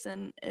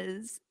lesson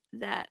is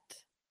that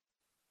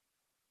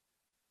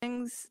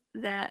things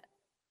that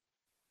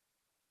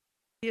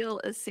feel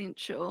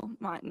essential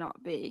might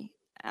not be.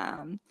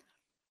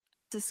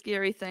 It's a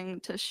scary thing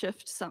to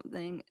shift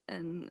something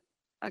in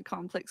a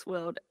complex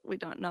world. We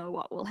don't know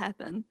what will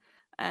happen.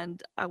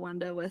 And I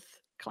wonder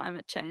with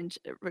climate change,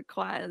 it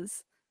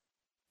requires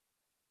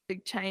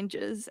big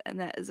changes, and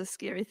that is a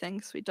scary thing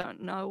because we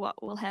don't know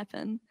what will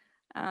happen.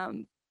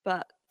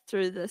 But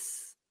through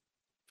this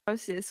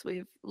process,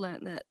 we've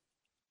learned that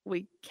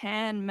we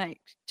can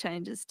make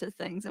changes to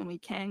things and we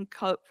can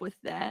cope with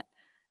that.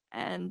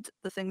 And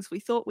the things we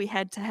thought we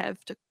had to have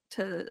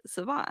to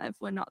survive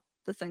were not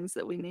the things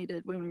that we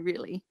needed when we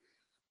really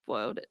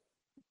boiled it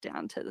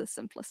down to the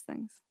simplest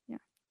things. Yeah.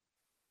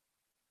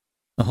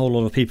 A whole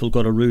lot of people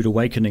got a rude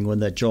awakening when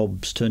their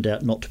jobs turned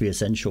out not to be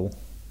essential.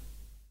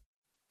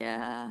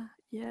 Yeah.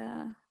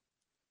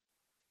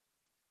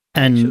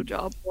 And actual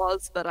job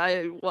was, but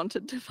I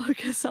wanted to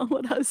focus on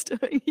what I was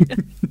doing. Yeah.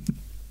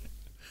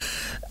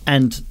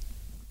 and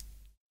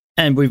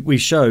we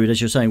showed, as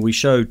you're saying, we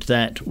showed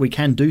that we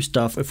can do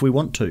stuff if we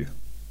want to.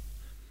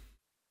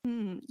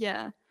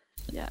 Yeah,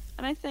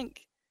 and I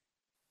think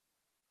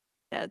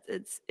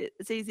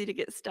it's easy to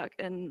get stuck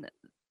in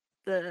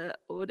the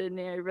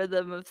ordinary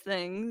rhythm of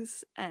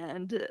things,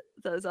 and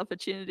those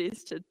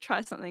opportunities to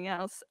try something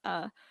else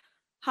are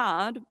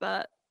hard,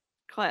 but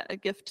quite a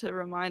gift to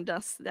remind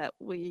us that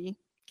we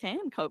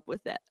can cope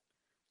with that.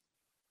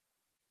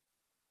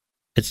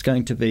 It's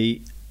going to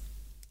be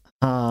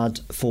hard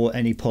for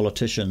any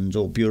politicians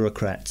or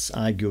bureaucrats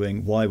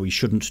arguing why we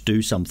shouldn't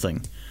do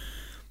something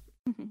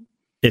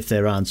if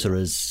their answer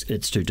is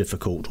it's too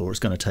difficult or it's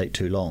going to take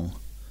too long.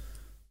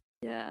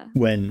 Yeah.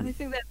 When I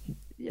think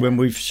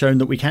we've shown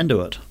that we can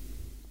do it.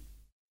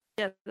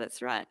 Yeah,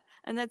 that's right.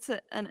 And that's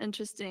an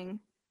interesting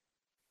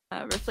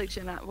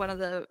reflection. One of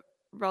the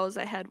roles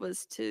I had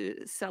was to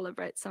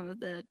celebrate some of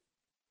the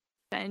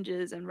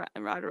changes and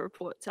write a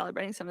report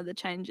celebrating some of the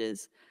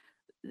changes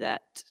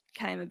that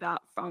came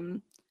about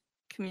from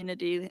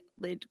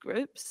community-led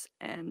groups,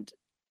 and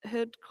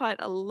heard quite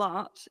a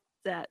lot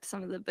that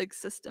some of the big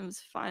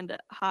systems find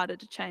it harder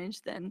to change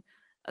than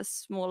a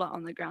smaller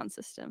on-the-ground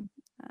system.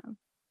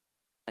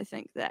 I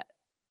think that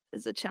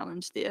is a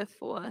challenge there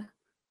for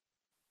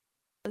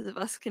those of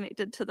us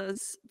connected to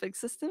those big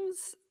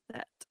systems,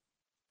 that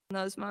in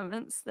those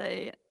moments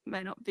they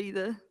may not be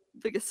the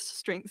biggest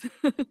strength.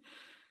 I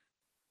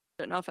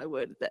don't know if I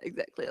worded that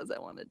exactly as I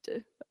wanted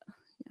to.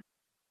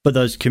 But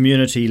those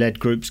community-led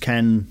groups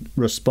can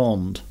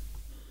respond.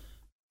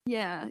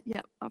 Yeah,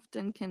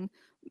 often can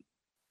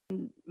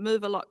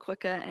move a lot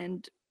quicker,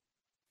 and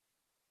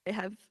they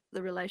have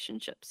the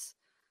relationships.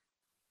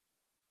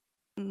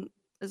 And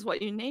is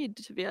what you need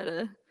to be able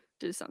to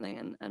do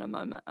something in a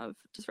moment of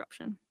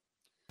disruption.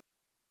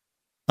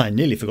 I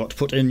nearly forgot to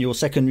put in your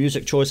second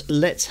music choice.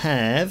 Let's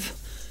have...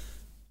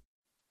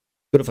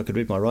 Good if I could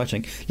read my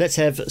writing. Let's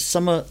have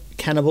Summer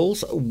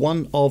Cannibals,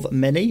 One of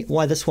Many.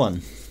 Why this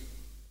one?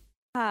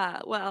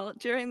 Well,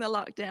 during the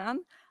lockdown,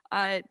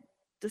 I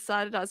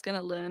decided I was going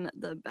to learn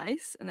the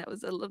bass, and that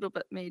was a little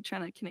bit me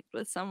trying to connect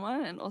with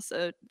someone, and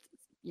also,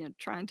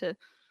 trying to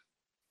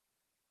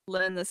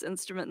learn this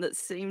instrument that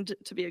seemed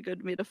to be a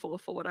good metaphor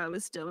for what I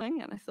was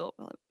doing. And I thought,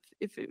 well,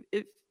 if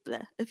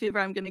ever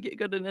I'm going to get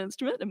good at an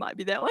instrument, it might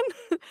be that one.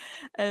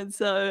 And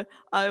so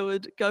I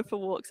would go for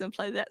walks and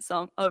play that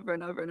song over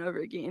and over and over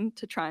again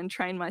to try and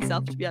train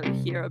myself to be able to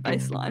hear a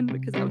bass line,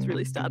 because I was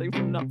really starting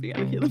from not being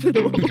able to hear the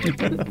fiddle.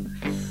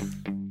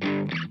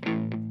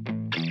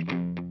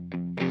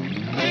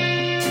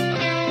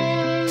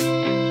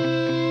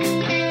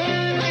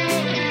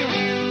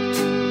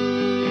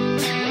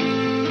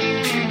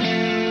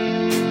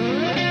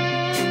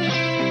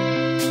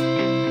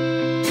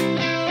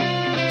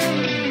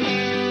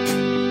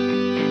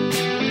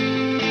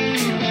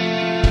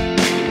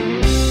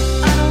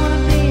 I don't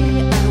wanna be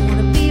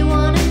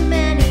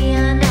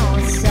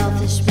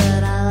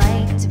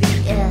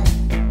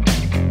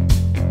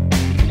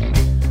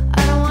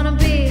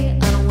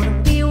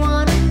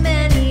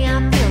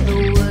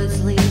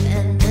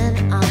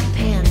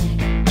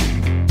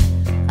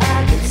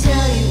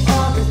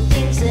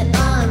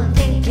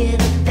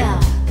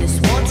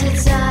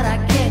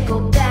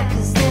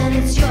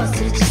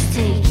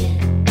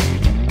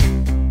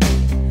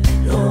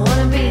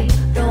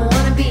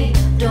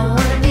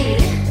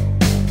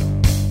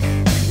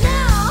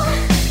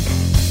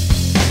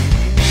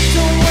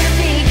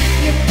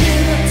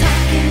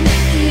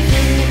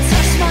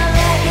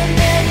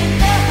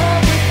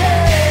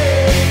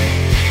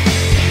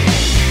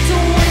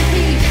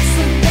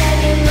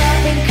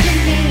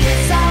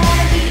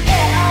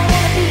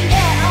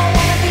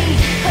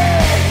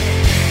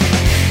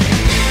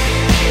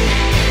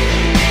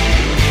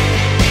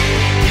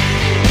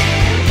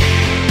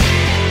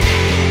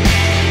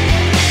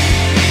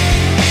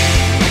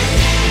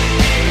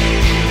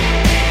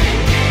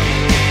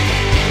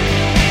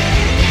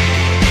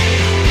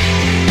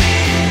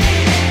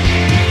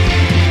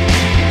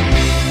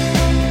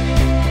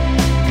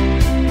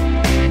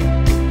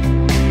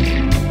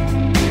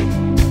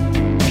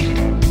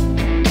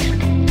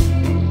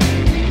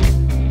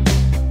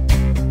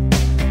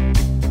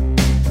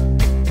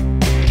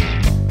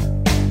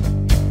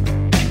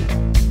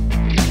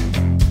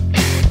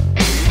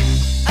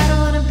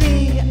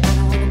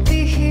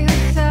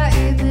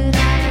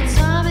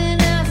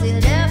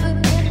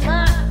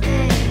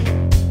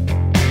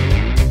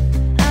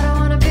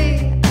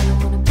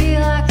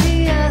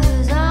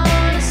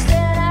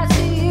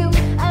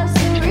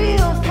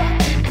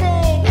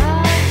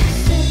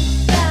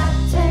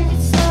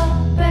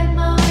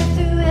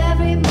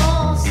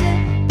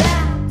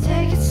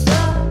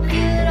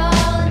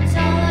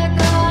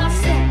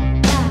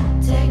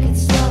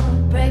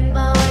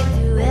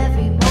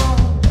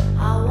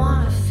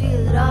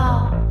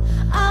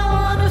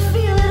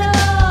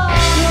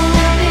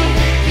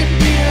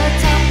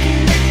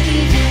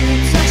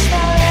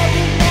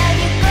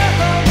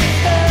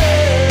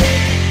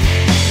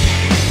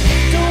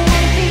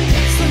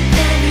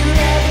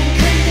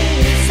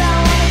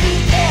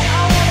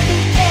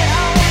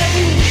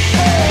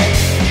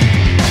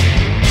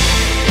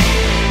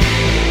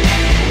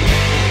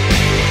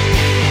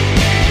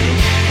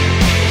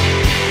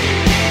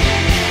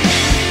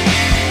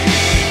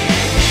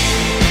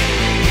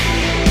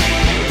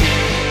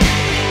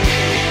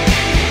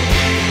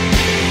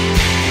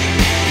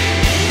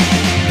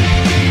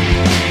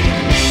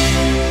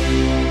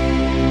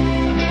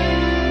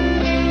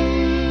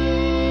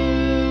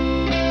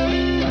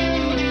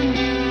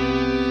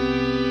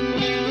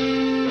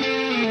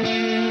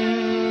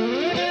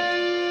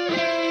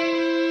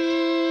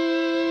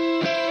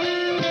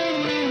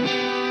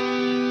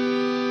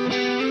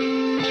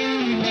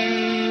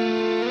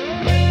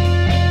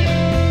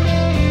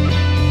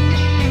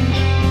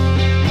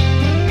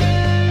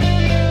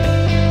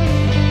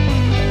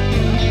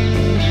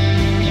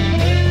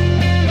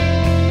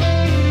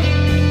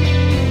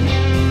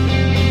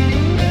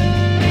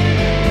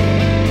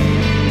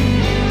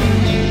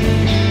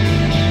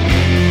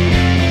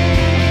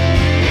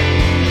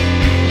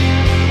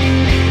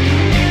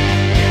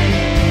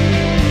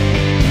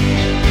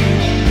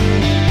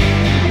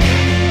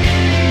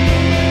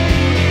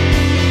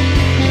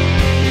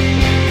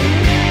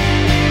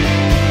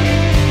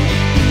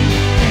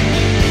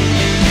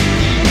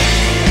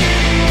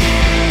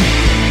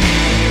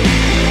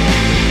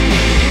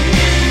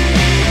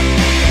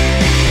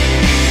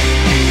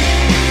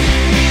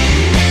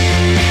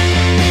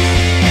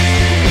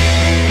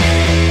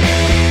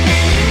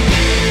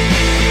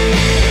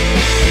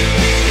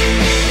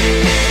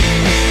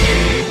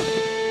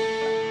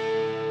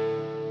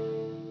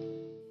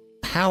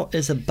how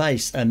is a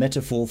bass a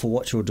metaphor for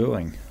what you're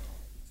doing?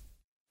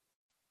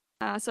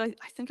 So I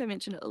think I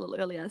mentioned it a little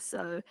earlier.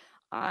 So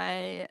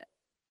I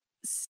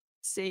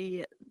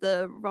see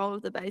the role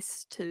of the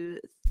bass to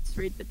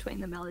thread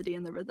between the melody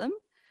and the rhythm,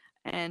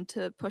 and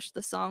to push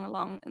the song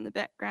along in the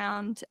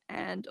background,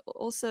 and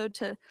also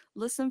to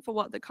listen for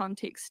what the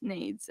context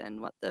needs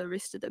and what the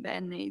rest of the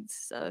band needs.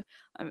 So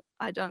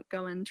I don't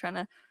go in trying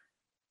to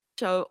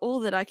show all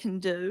that I can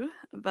do,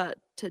 but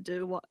to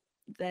do what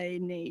they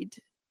need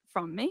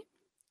from me.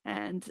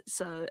 And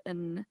so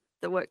in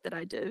the work that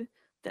I do,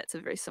 that's a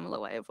very similar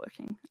way of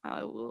working.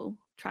 I will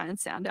try and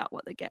sound out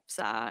what the gaps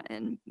are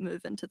and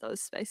move into those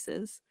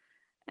spaces,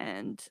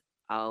 and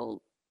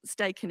I'll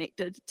stay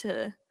connected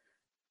to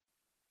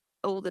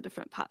all the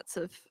different parts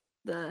of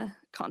the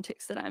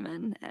context that I'm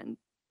in, and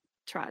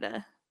try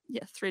to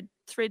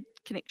thread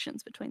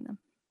connections between them.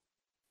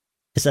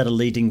 Is that a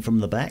leading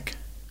from the back?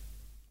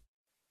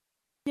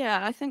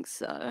 Yeah, I think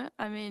so.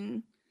 I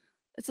mean,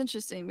 it's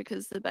interesting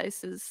because the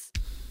bass is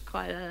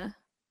quite a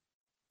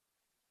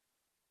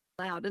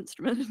loud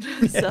instrument.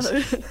 Yes.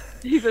 So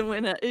even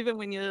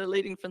when you're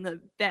leading from the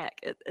back,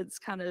 it's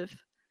kind of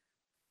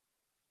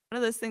one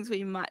of those things where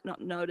you might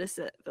not notice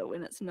it, but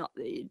when it's not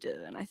there, you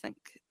do. And I think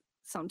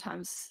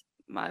sometimes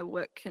my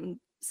work can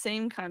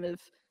seem kind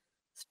of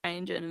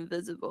strange and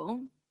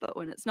invisible, but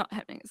when it's not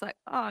happening, it's like,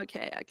 oh,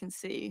 okay, I can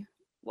see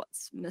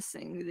what's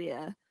missing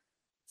there.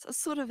 So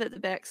sort of at the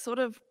back, sort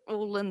of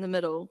all in the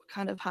middle,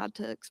 kind of hard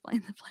to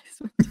explain the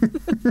placement.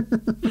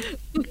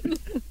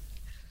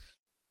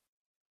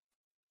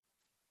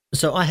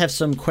 So I have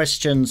some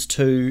questions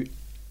to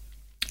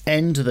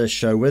end the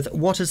show with.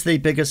 What is the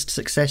biggest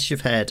success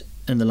you've had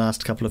in the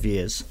last couple of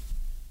years?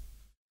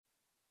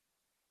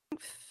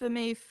 For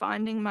me,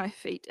 finding my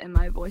feet and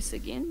my voice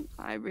again,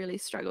 I really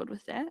struggled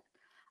with that.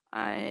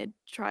 I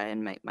try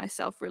and make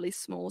myself really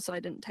small so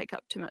I didn't take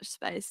up too much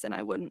space, and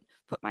I wouldn't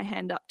put my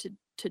hand up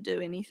to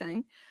do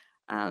anything.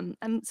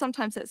 And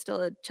sometimes that's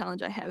still a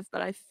challenge I have,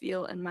 but I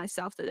feel in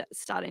myself that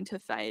it's starting to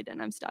fade,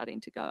 and I'm starting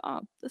to go,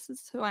 oh, this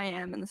is who I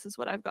am and this is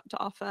what I've got to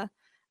offer,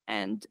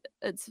 and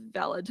it's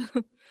valid.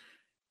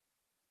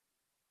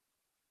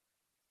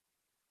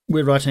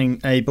 We're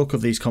writing a book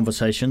of these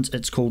conversations.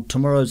 It's called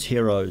Tomorrow's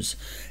Heroes.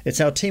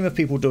 It's our team of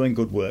people doing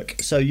good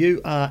work. So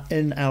you are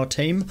in our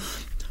team.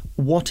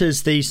 What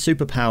is the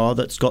superpower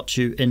that's got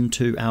you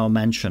into our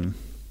mansion?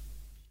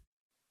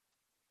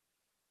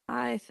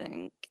 I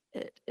think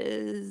it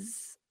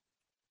is.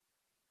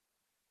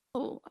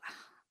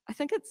 I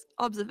think it's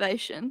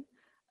observation.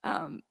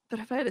 But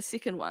if I had a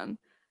second one,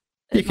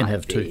 You can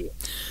have two.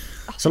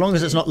 So long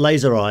as it's not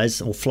laser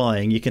eyes or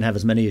flying, you can have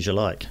as many as you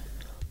like.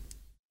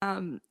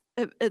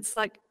 It's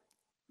like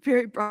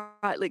very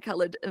brightly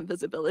colored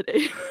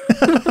invisibility.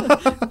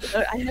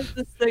 So I have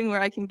this thing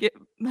where I can get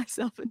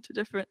myself into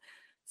different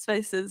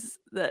spaces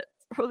that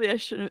probably I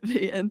shouldn't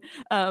be in.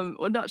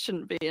 Well, not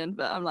shouldn't be in,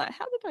 but I'm like,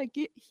 how did I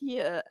get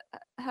here?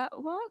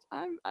 What?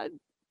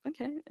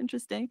 Okay,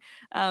 interesting.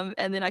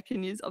 And then I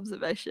can use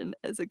observation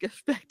as a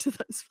gift back to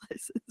those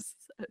places.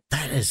 So.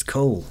 That is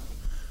cool.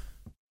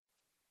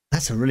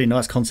 That's a really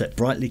nice concept,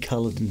 brightly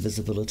coloured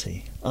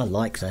invisibility. I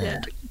like that.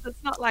 Yeah,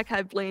 it's not like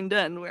I blend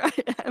in where I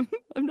am.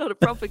 I'm not a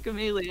proper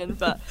chameleon,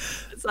 but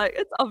it's like,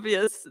 it's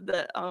obvious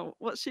that,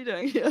 what's she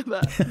doing here?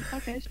 But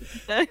okay, she can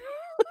stay.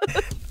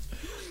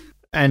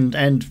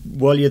 And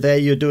while you're there,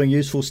 you're doing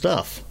useful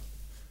stuff.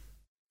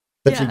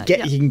 But you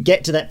can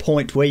get to that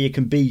point where you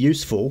can be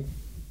useful,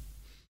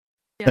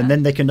 and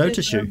then they can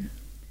notice you.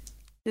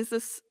 There's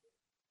this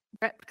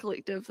rap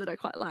collective that I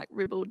quite like,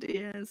 Rebel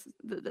Dares,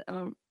 I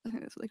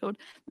think that's what they're called.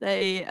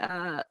 They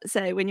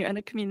say when you're in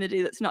a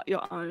community that's not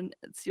your own,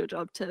 it's your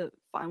job to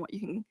find what you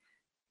can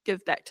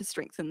give back to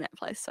strengthen that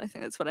place. So I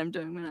think that's what I'm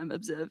doing when I'm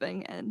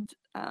observing and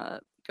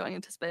going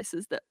into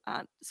spaces that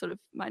aren't sort of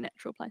my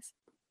natural place.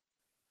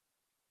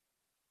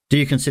 Do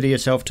you consider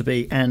yourself to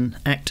be an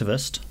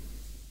activist?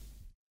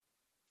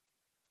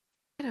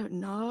 I don't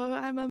know.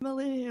 I'm a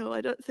millennial.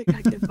 I don't think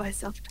I give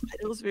myself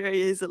titles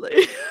very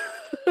easily.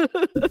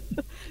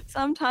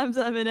 Sometimes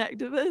I'm an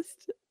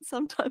activist.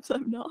 Sometimes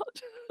I'm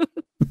not.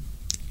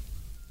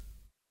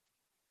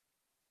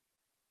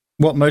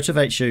 What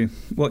motivates you?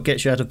 What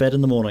gets you out of bed in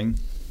the morning?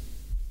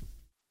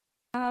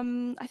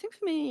 I think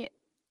for me,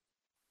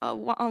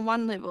 on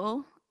one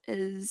level,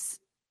 is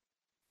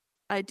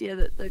the idea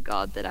that the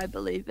God that I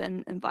believe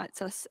in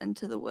invites us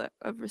into the work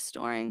of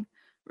restoring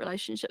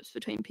relationships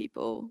between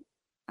people,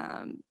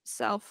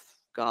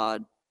 self,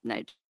 God,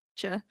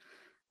 nature,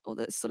 all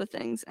those sort of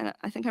things. And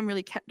I think I'm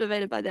really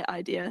captivated by that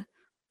idea,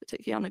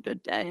 particularly on a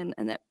good day,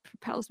 and that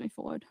propels me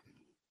forward.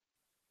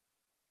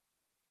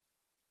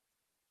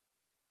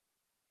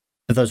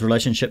 Have those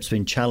relationships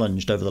been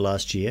challenged over the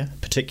last year,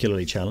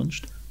 particularly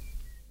challenged?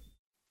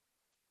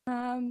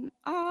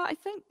 I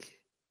think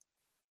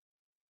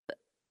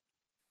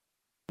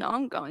an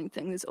ongoing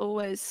thing. There's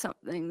always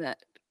something that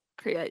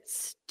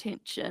creates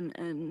tension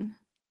in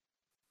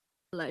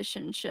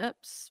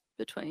relationships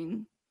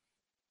between.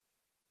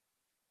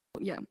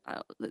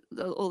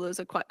 All those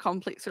are quite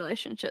complex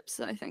relationships.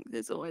 So I think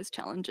there's always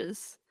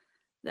challenges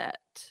that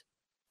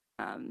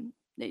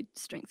need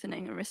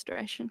strengthening and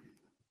restoration.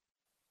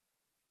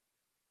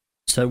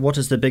 So what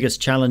is the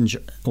biggest challenge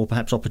or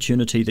perhaps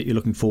opportunity that you're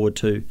looking forward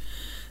to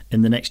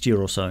in the next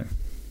year or so?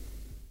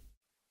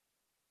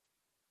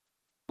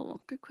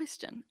 Oh, good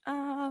question.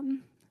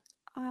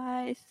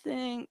 I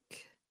think,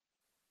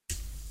 I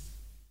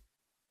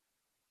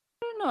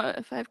don't know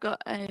if I've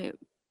got a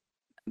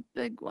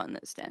big one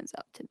that stands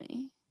out to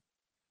me.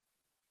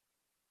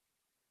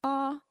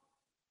 I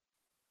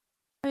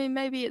mean,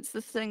 maybe it's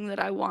the thing that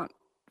I want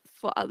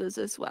for others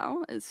as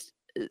well,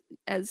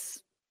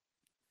 as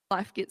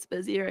life gets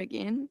busier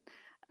again,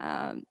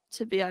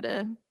 to be able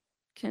to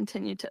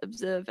continue to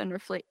observe and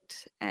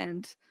reflect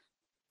and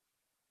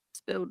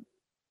build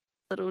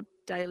little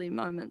daily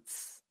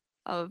moments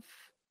of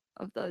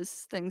those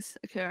things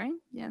occurring.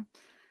 Yeah.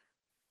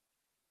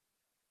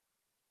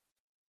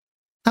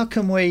 How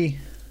can we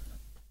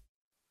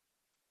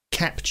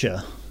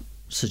capture,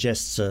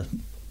 suggests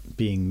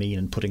being mean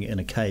and putting it in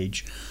a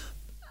cage,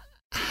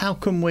 how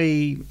can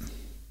we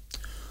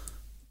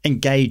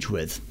engage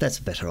with, that's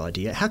a better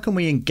idea, how can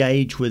we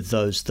engage with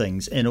those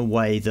things in a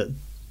way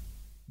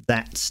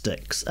that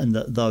sticks and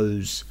that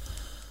those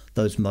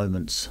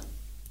moments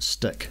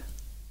stick?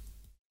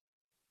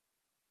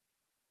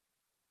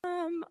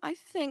 I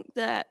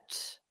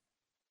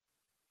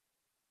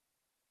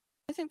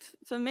think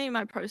for me,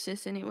 my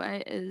process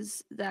anyway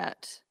is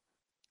that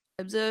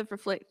observe,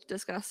 reflect,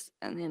 discuss,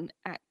 and then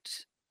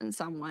act in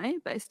some way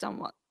based on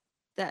what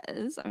that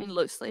is. I mean,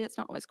 loosely, it's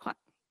not always quite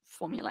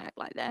formulaic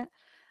like that.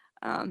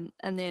 And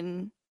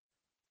then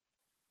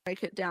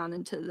break it down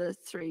into the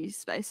three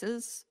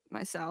spaces: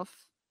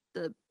 myself,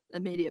 the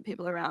immediate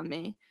people around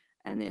me,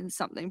 and then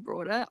something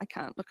broader. I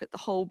can't look at the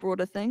whole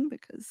broader thing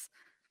because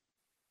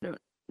I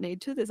don't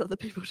need to. There's other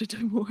people to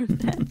do more of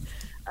that,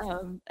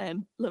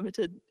 and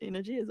limited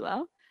energy as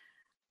well.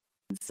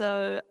 And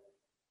so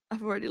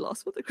I've already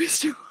lost what the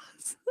question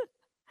was.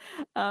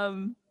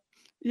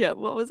 Yeah,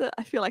 what was it?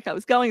 I feel like I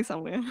was going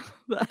somewhere.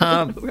 But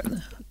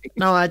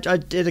no,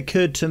 it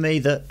occurred to me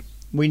that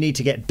we need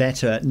to get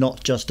better at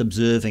not just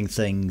observing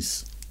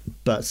things,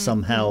 but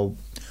somehow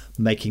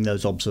making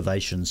those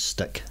observations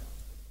stick.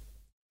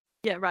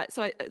 Yeah, right.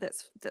 So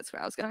that's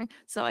where I was going.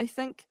 So I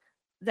think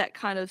that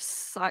kind of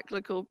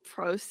cyclical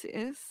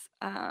process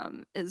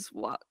is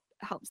what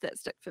helps that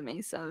stick for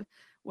me. So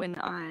when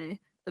I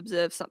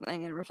observe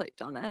something and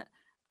reflect on it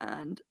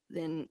and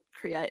then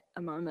create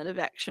a moment of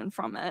action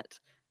from it,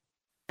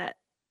 that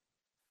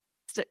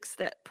sticks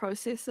that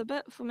process a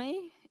bit for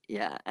me.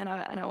 Yeah, and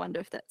I wonder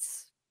if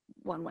that's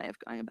one way of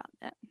going about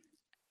that.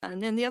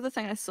 And then the other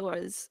thing I saw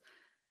is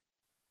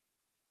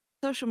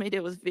social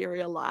media was very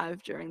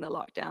alive during the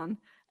lockdown,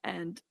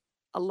 and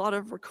a lot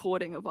of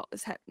recording of what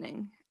was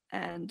happening.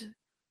 And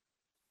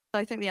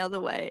I think the other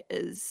way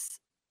is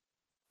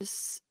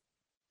just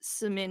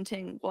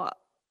cementing what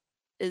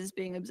is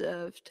being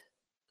observed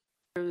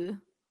through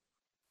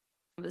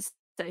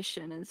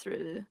conversation and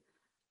through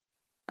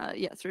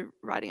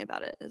writing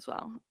about it as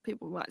well.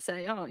 People might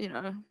say, oh,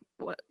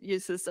 what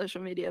uses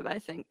social media, but I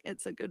think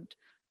it's a good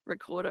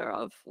recorder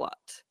of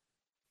what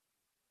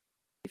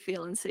we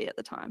feel and see at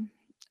the time.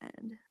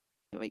 And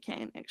we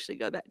can actually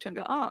go back to and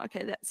go, oh,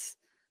 okay,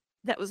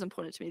 that was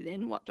important to me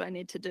then. What do I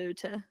need to do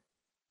to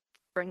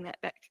bring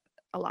that back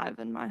alive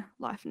in my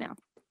life now?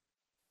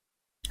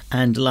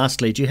 And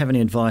lastly, do you have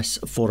any advice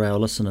for our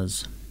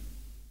listeners?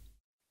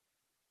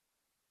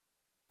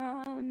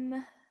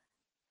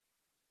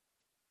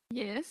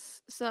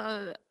 Yes.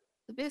 So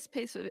the best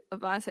piece of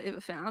advice I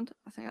ever found,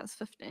 I think I was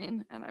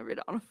 15 and I read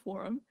it on a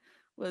forum,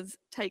 was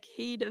take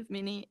heed of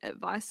many,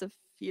 advice of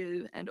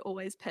few, and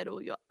always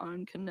paddle your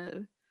own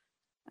canoe.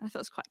 I thought it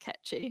was quite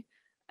catchy.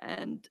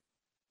 And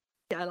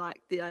I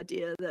like the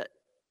idea that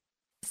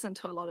listen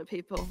to a lot of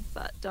people,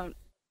 but don't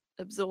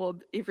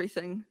absorb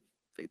everything.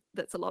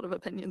 That's a lot of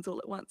opinions all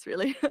at once,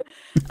 really.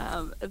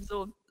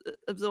 Absorb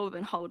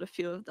and hold a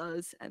few of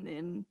those, and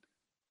then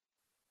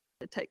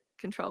take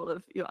control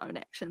of your own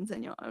actions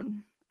and your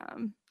own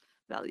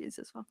values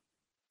as well.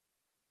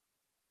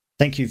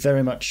 Thank you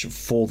very much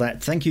for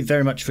that. Thank you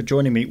very much for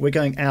joining me. We're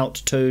going out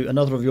to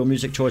another of your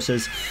music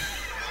choices,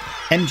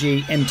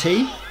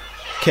 MGMT,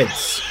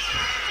 Kids.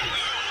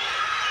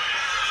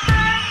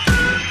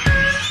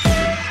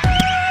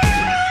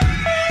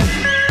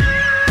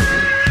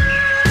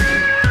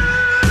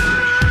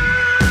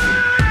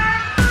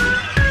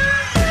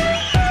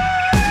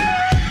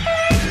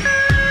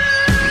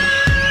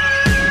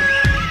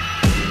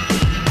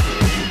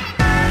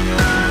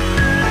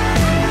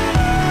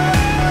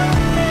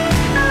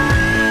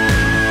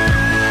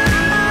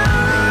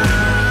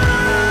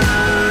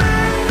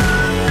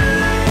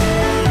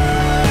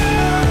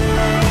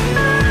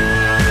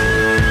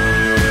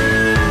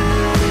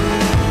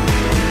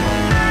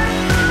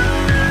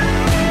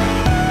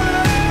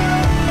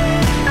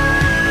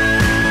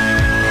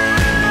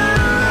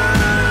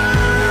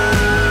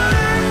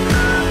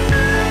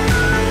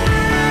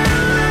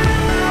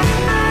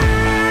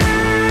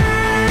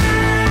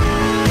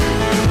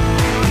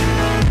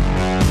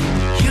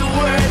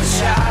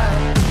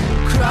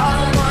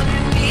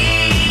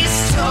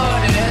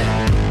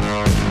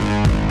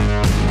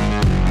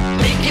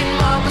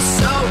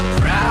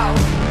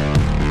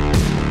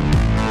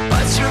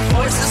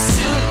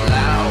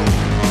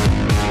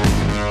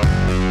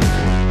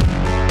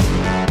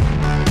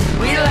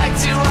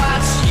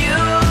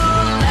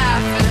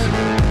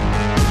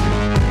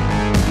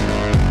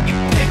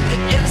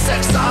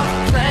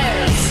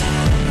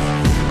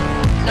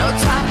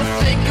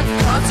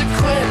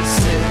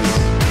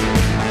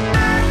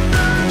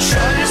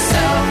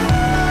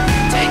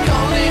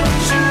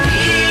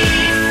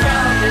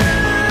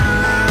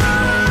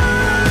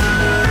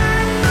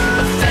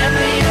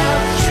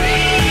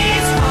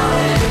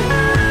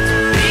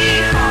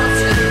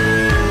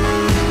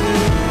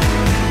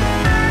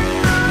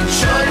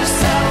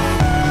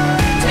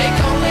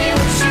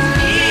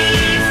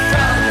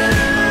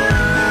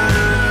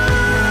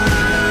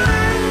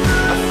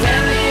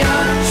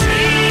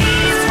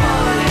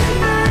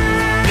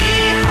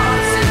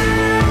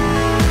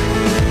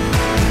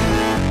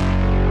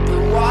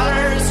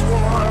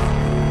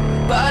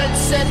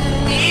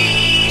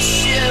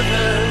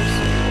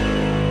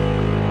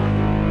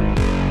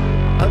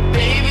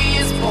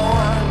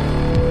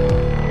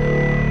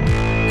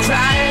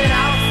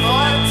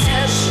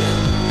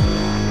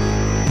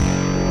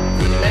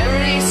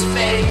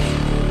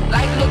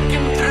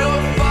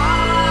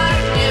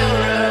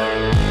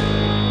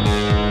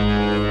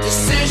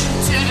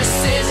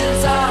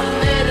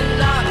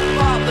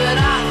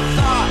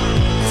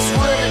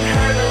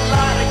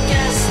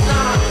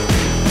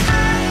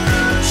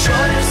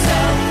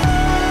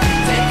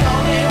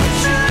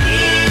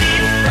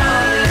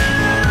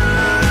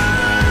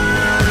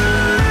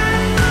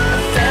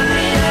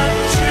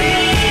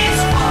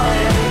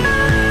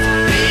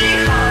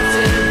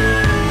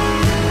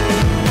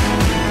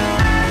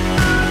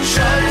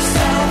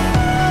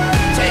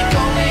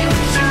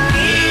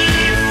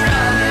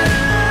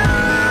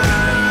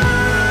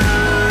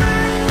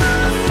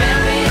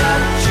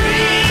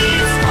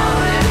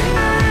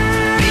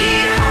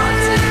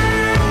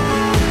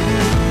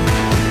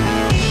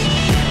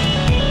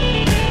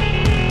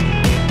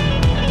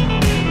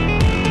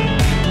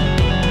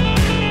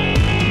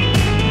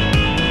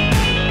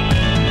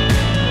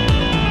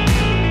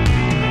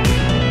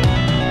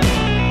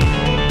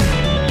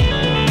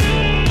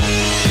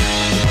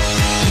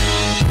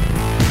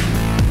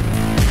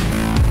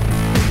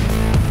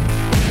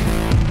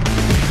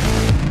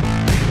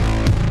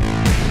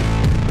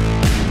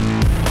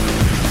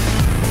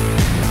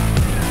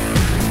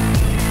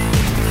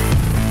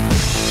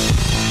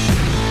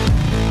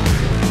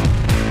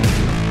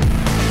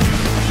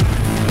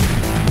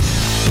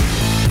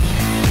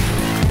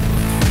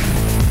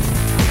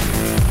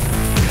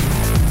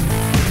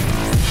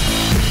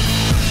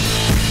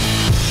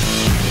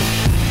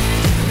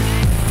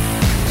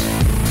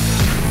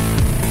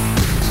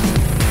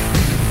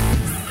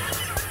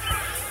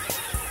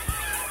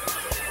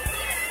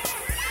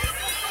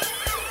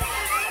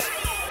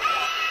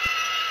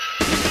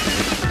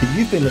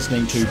 You've been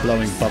listening to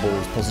Blowing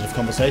Bubbles, positive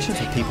conversations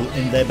with people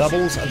in their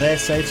bubbles, their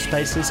safe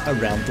spaces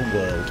around the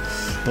world.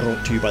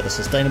 Brought to you by the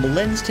Sustainable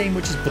Lens team,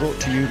 which is brought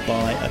to you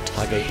by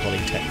Otago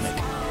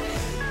Polytechnic.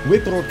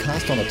 We're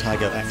broadcast on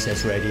Otago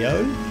Access Radio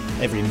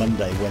every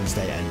Monday,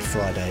 Wednesday and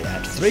Friday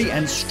at 3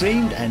 and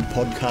streamed and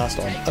podcast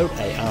on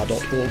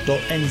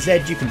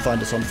oar.org.nz. You can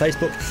find us on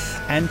Facebook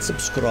and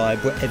subscribe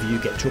wherever you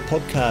get your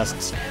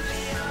podcasts.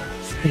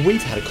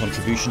 We've had a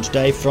contribution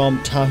today from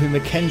Tahu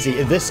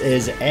Mackenzie. This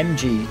is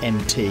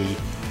MGMT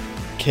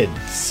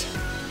Kids.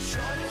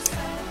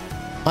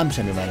 I'm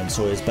Samuel Mann in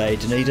Sawyers Bay,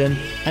 Dunedin,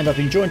 and I've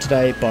been joined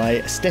today by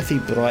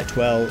Steffi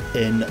Brightwell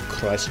in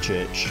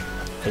Christchurch.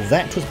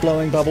 That was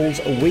Blowing Bubbles.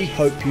 We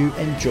hope you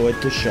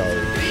enjoyed the show.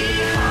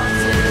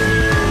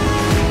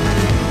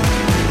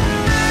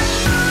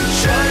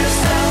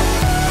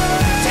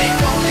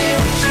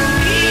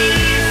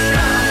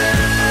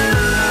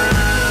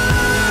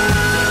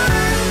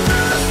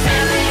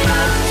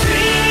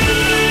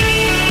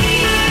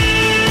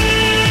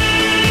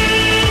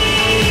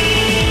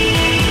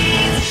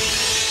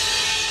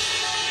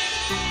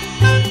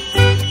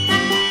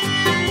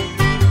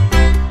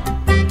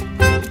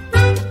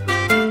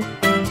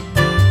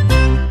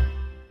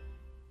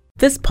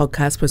 This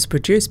podcast was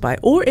produced by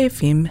OAR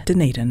FM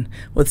Dunedin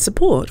with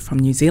support from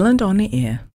New Zealand On the Air.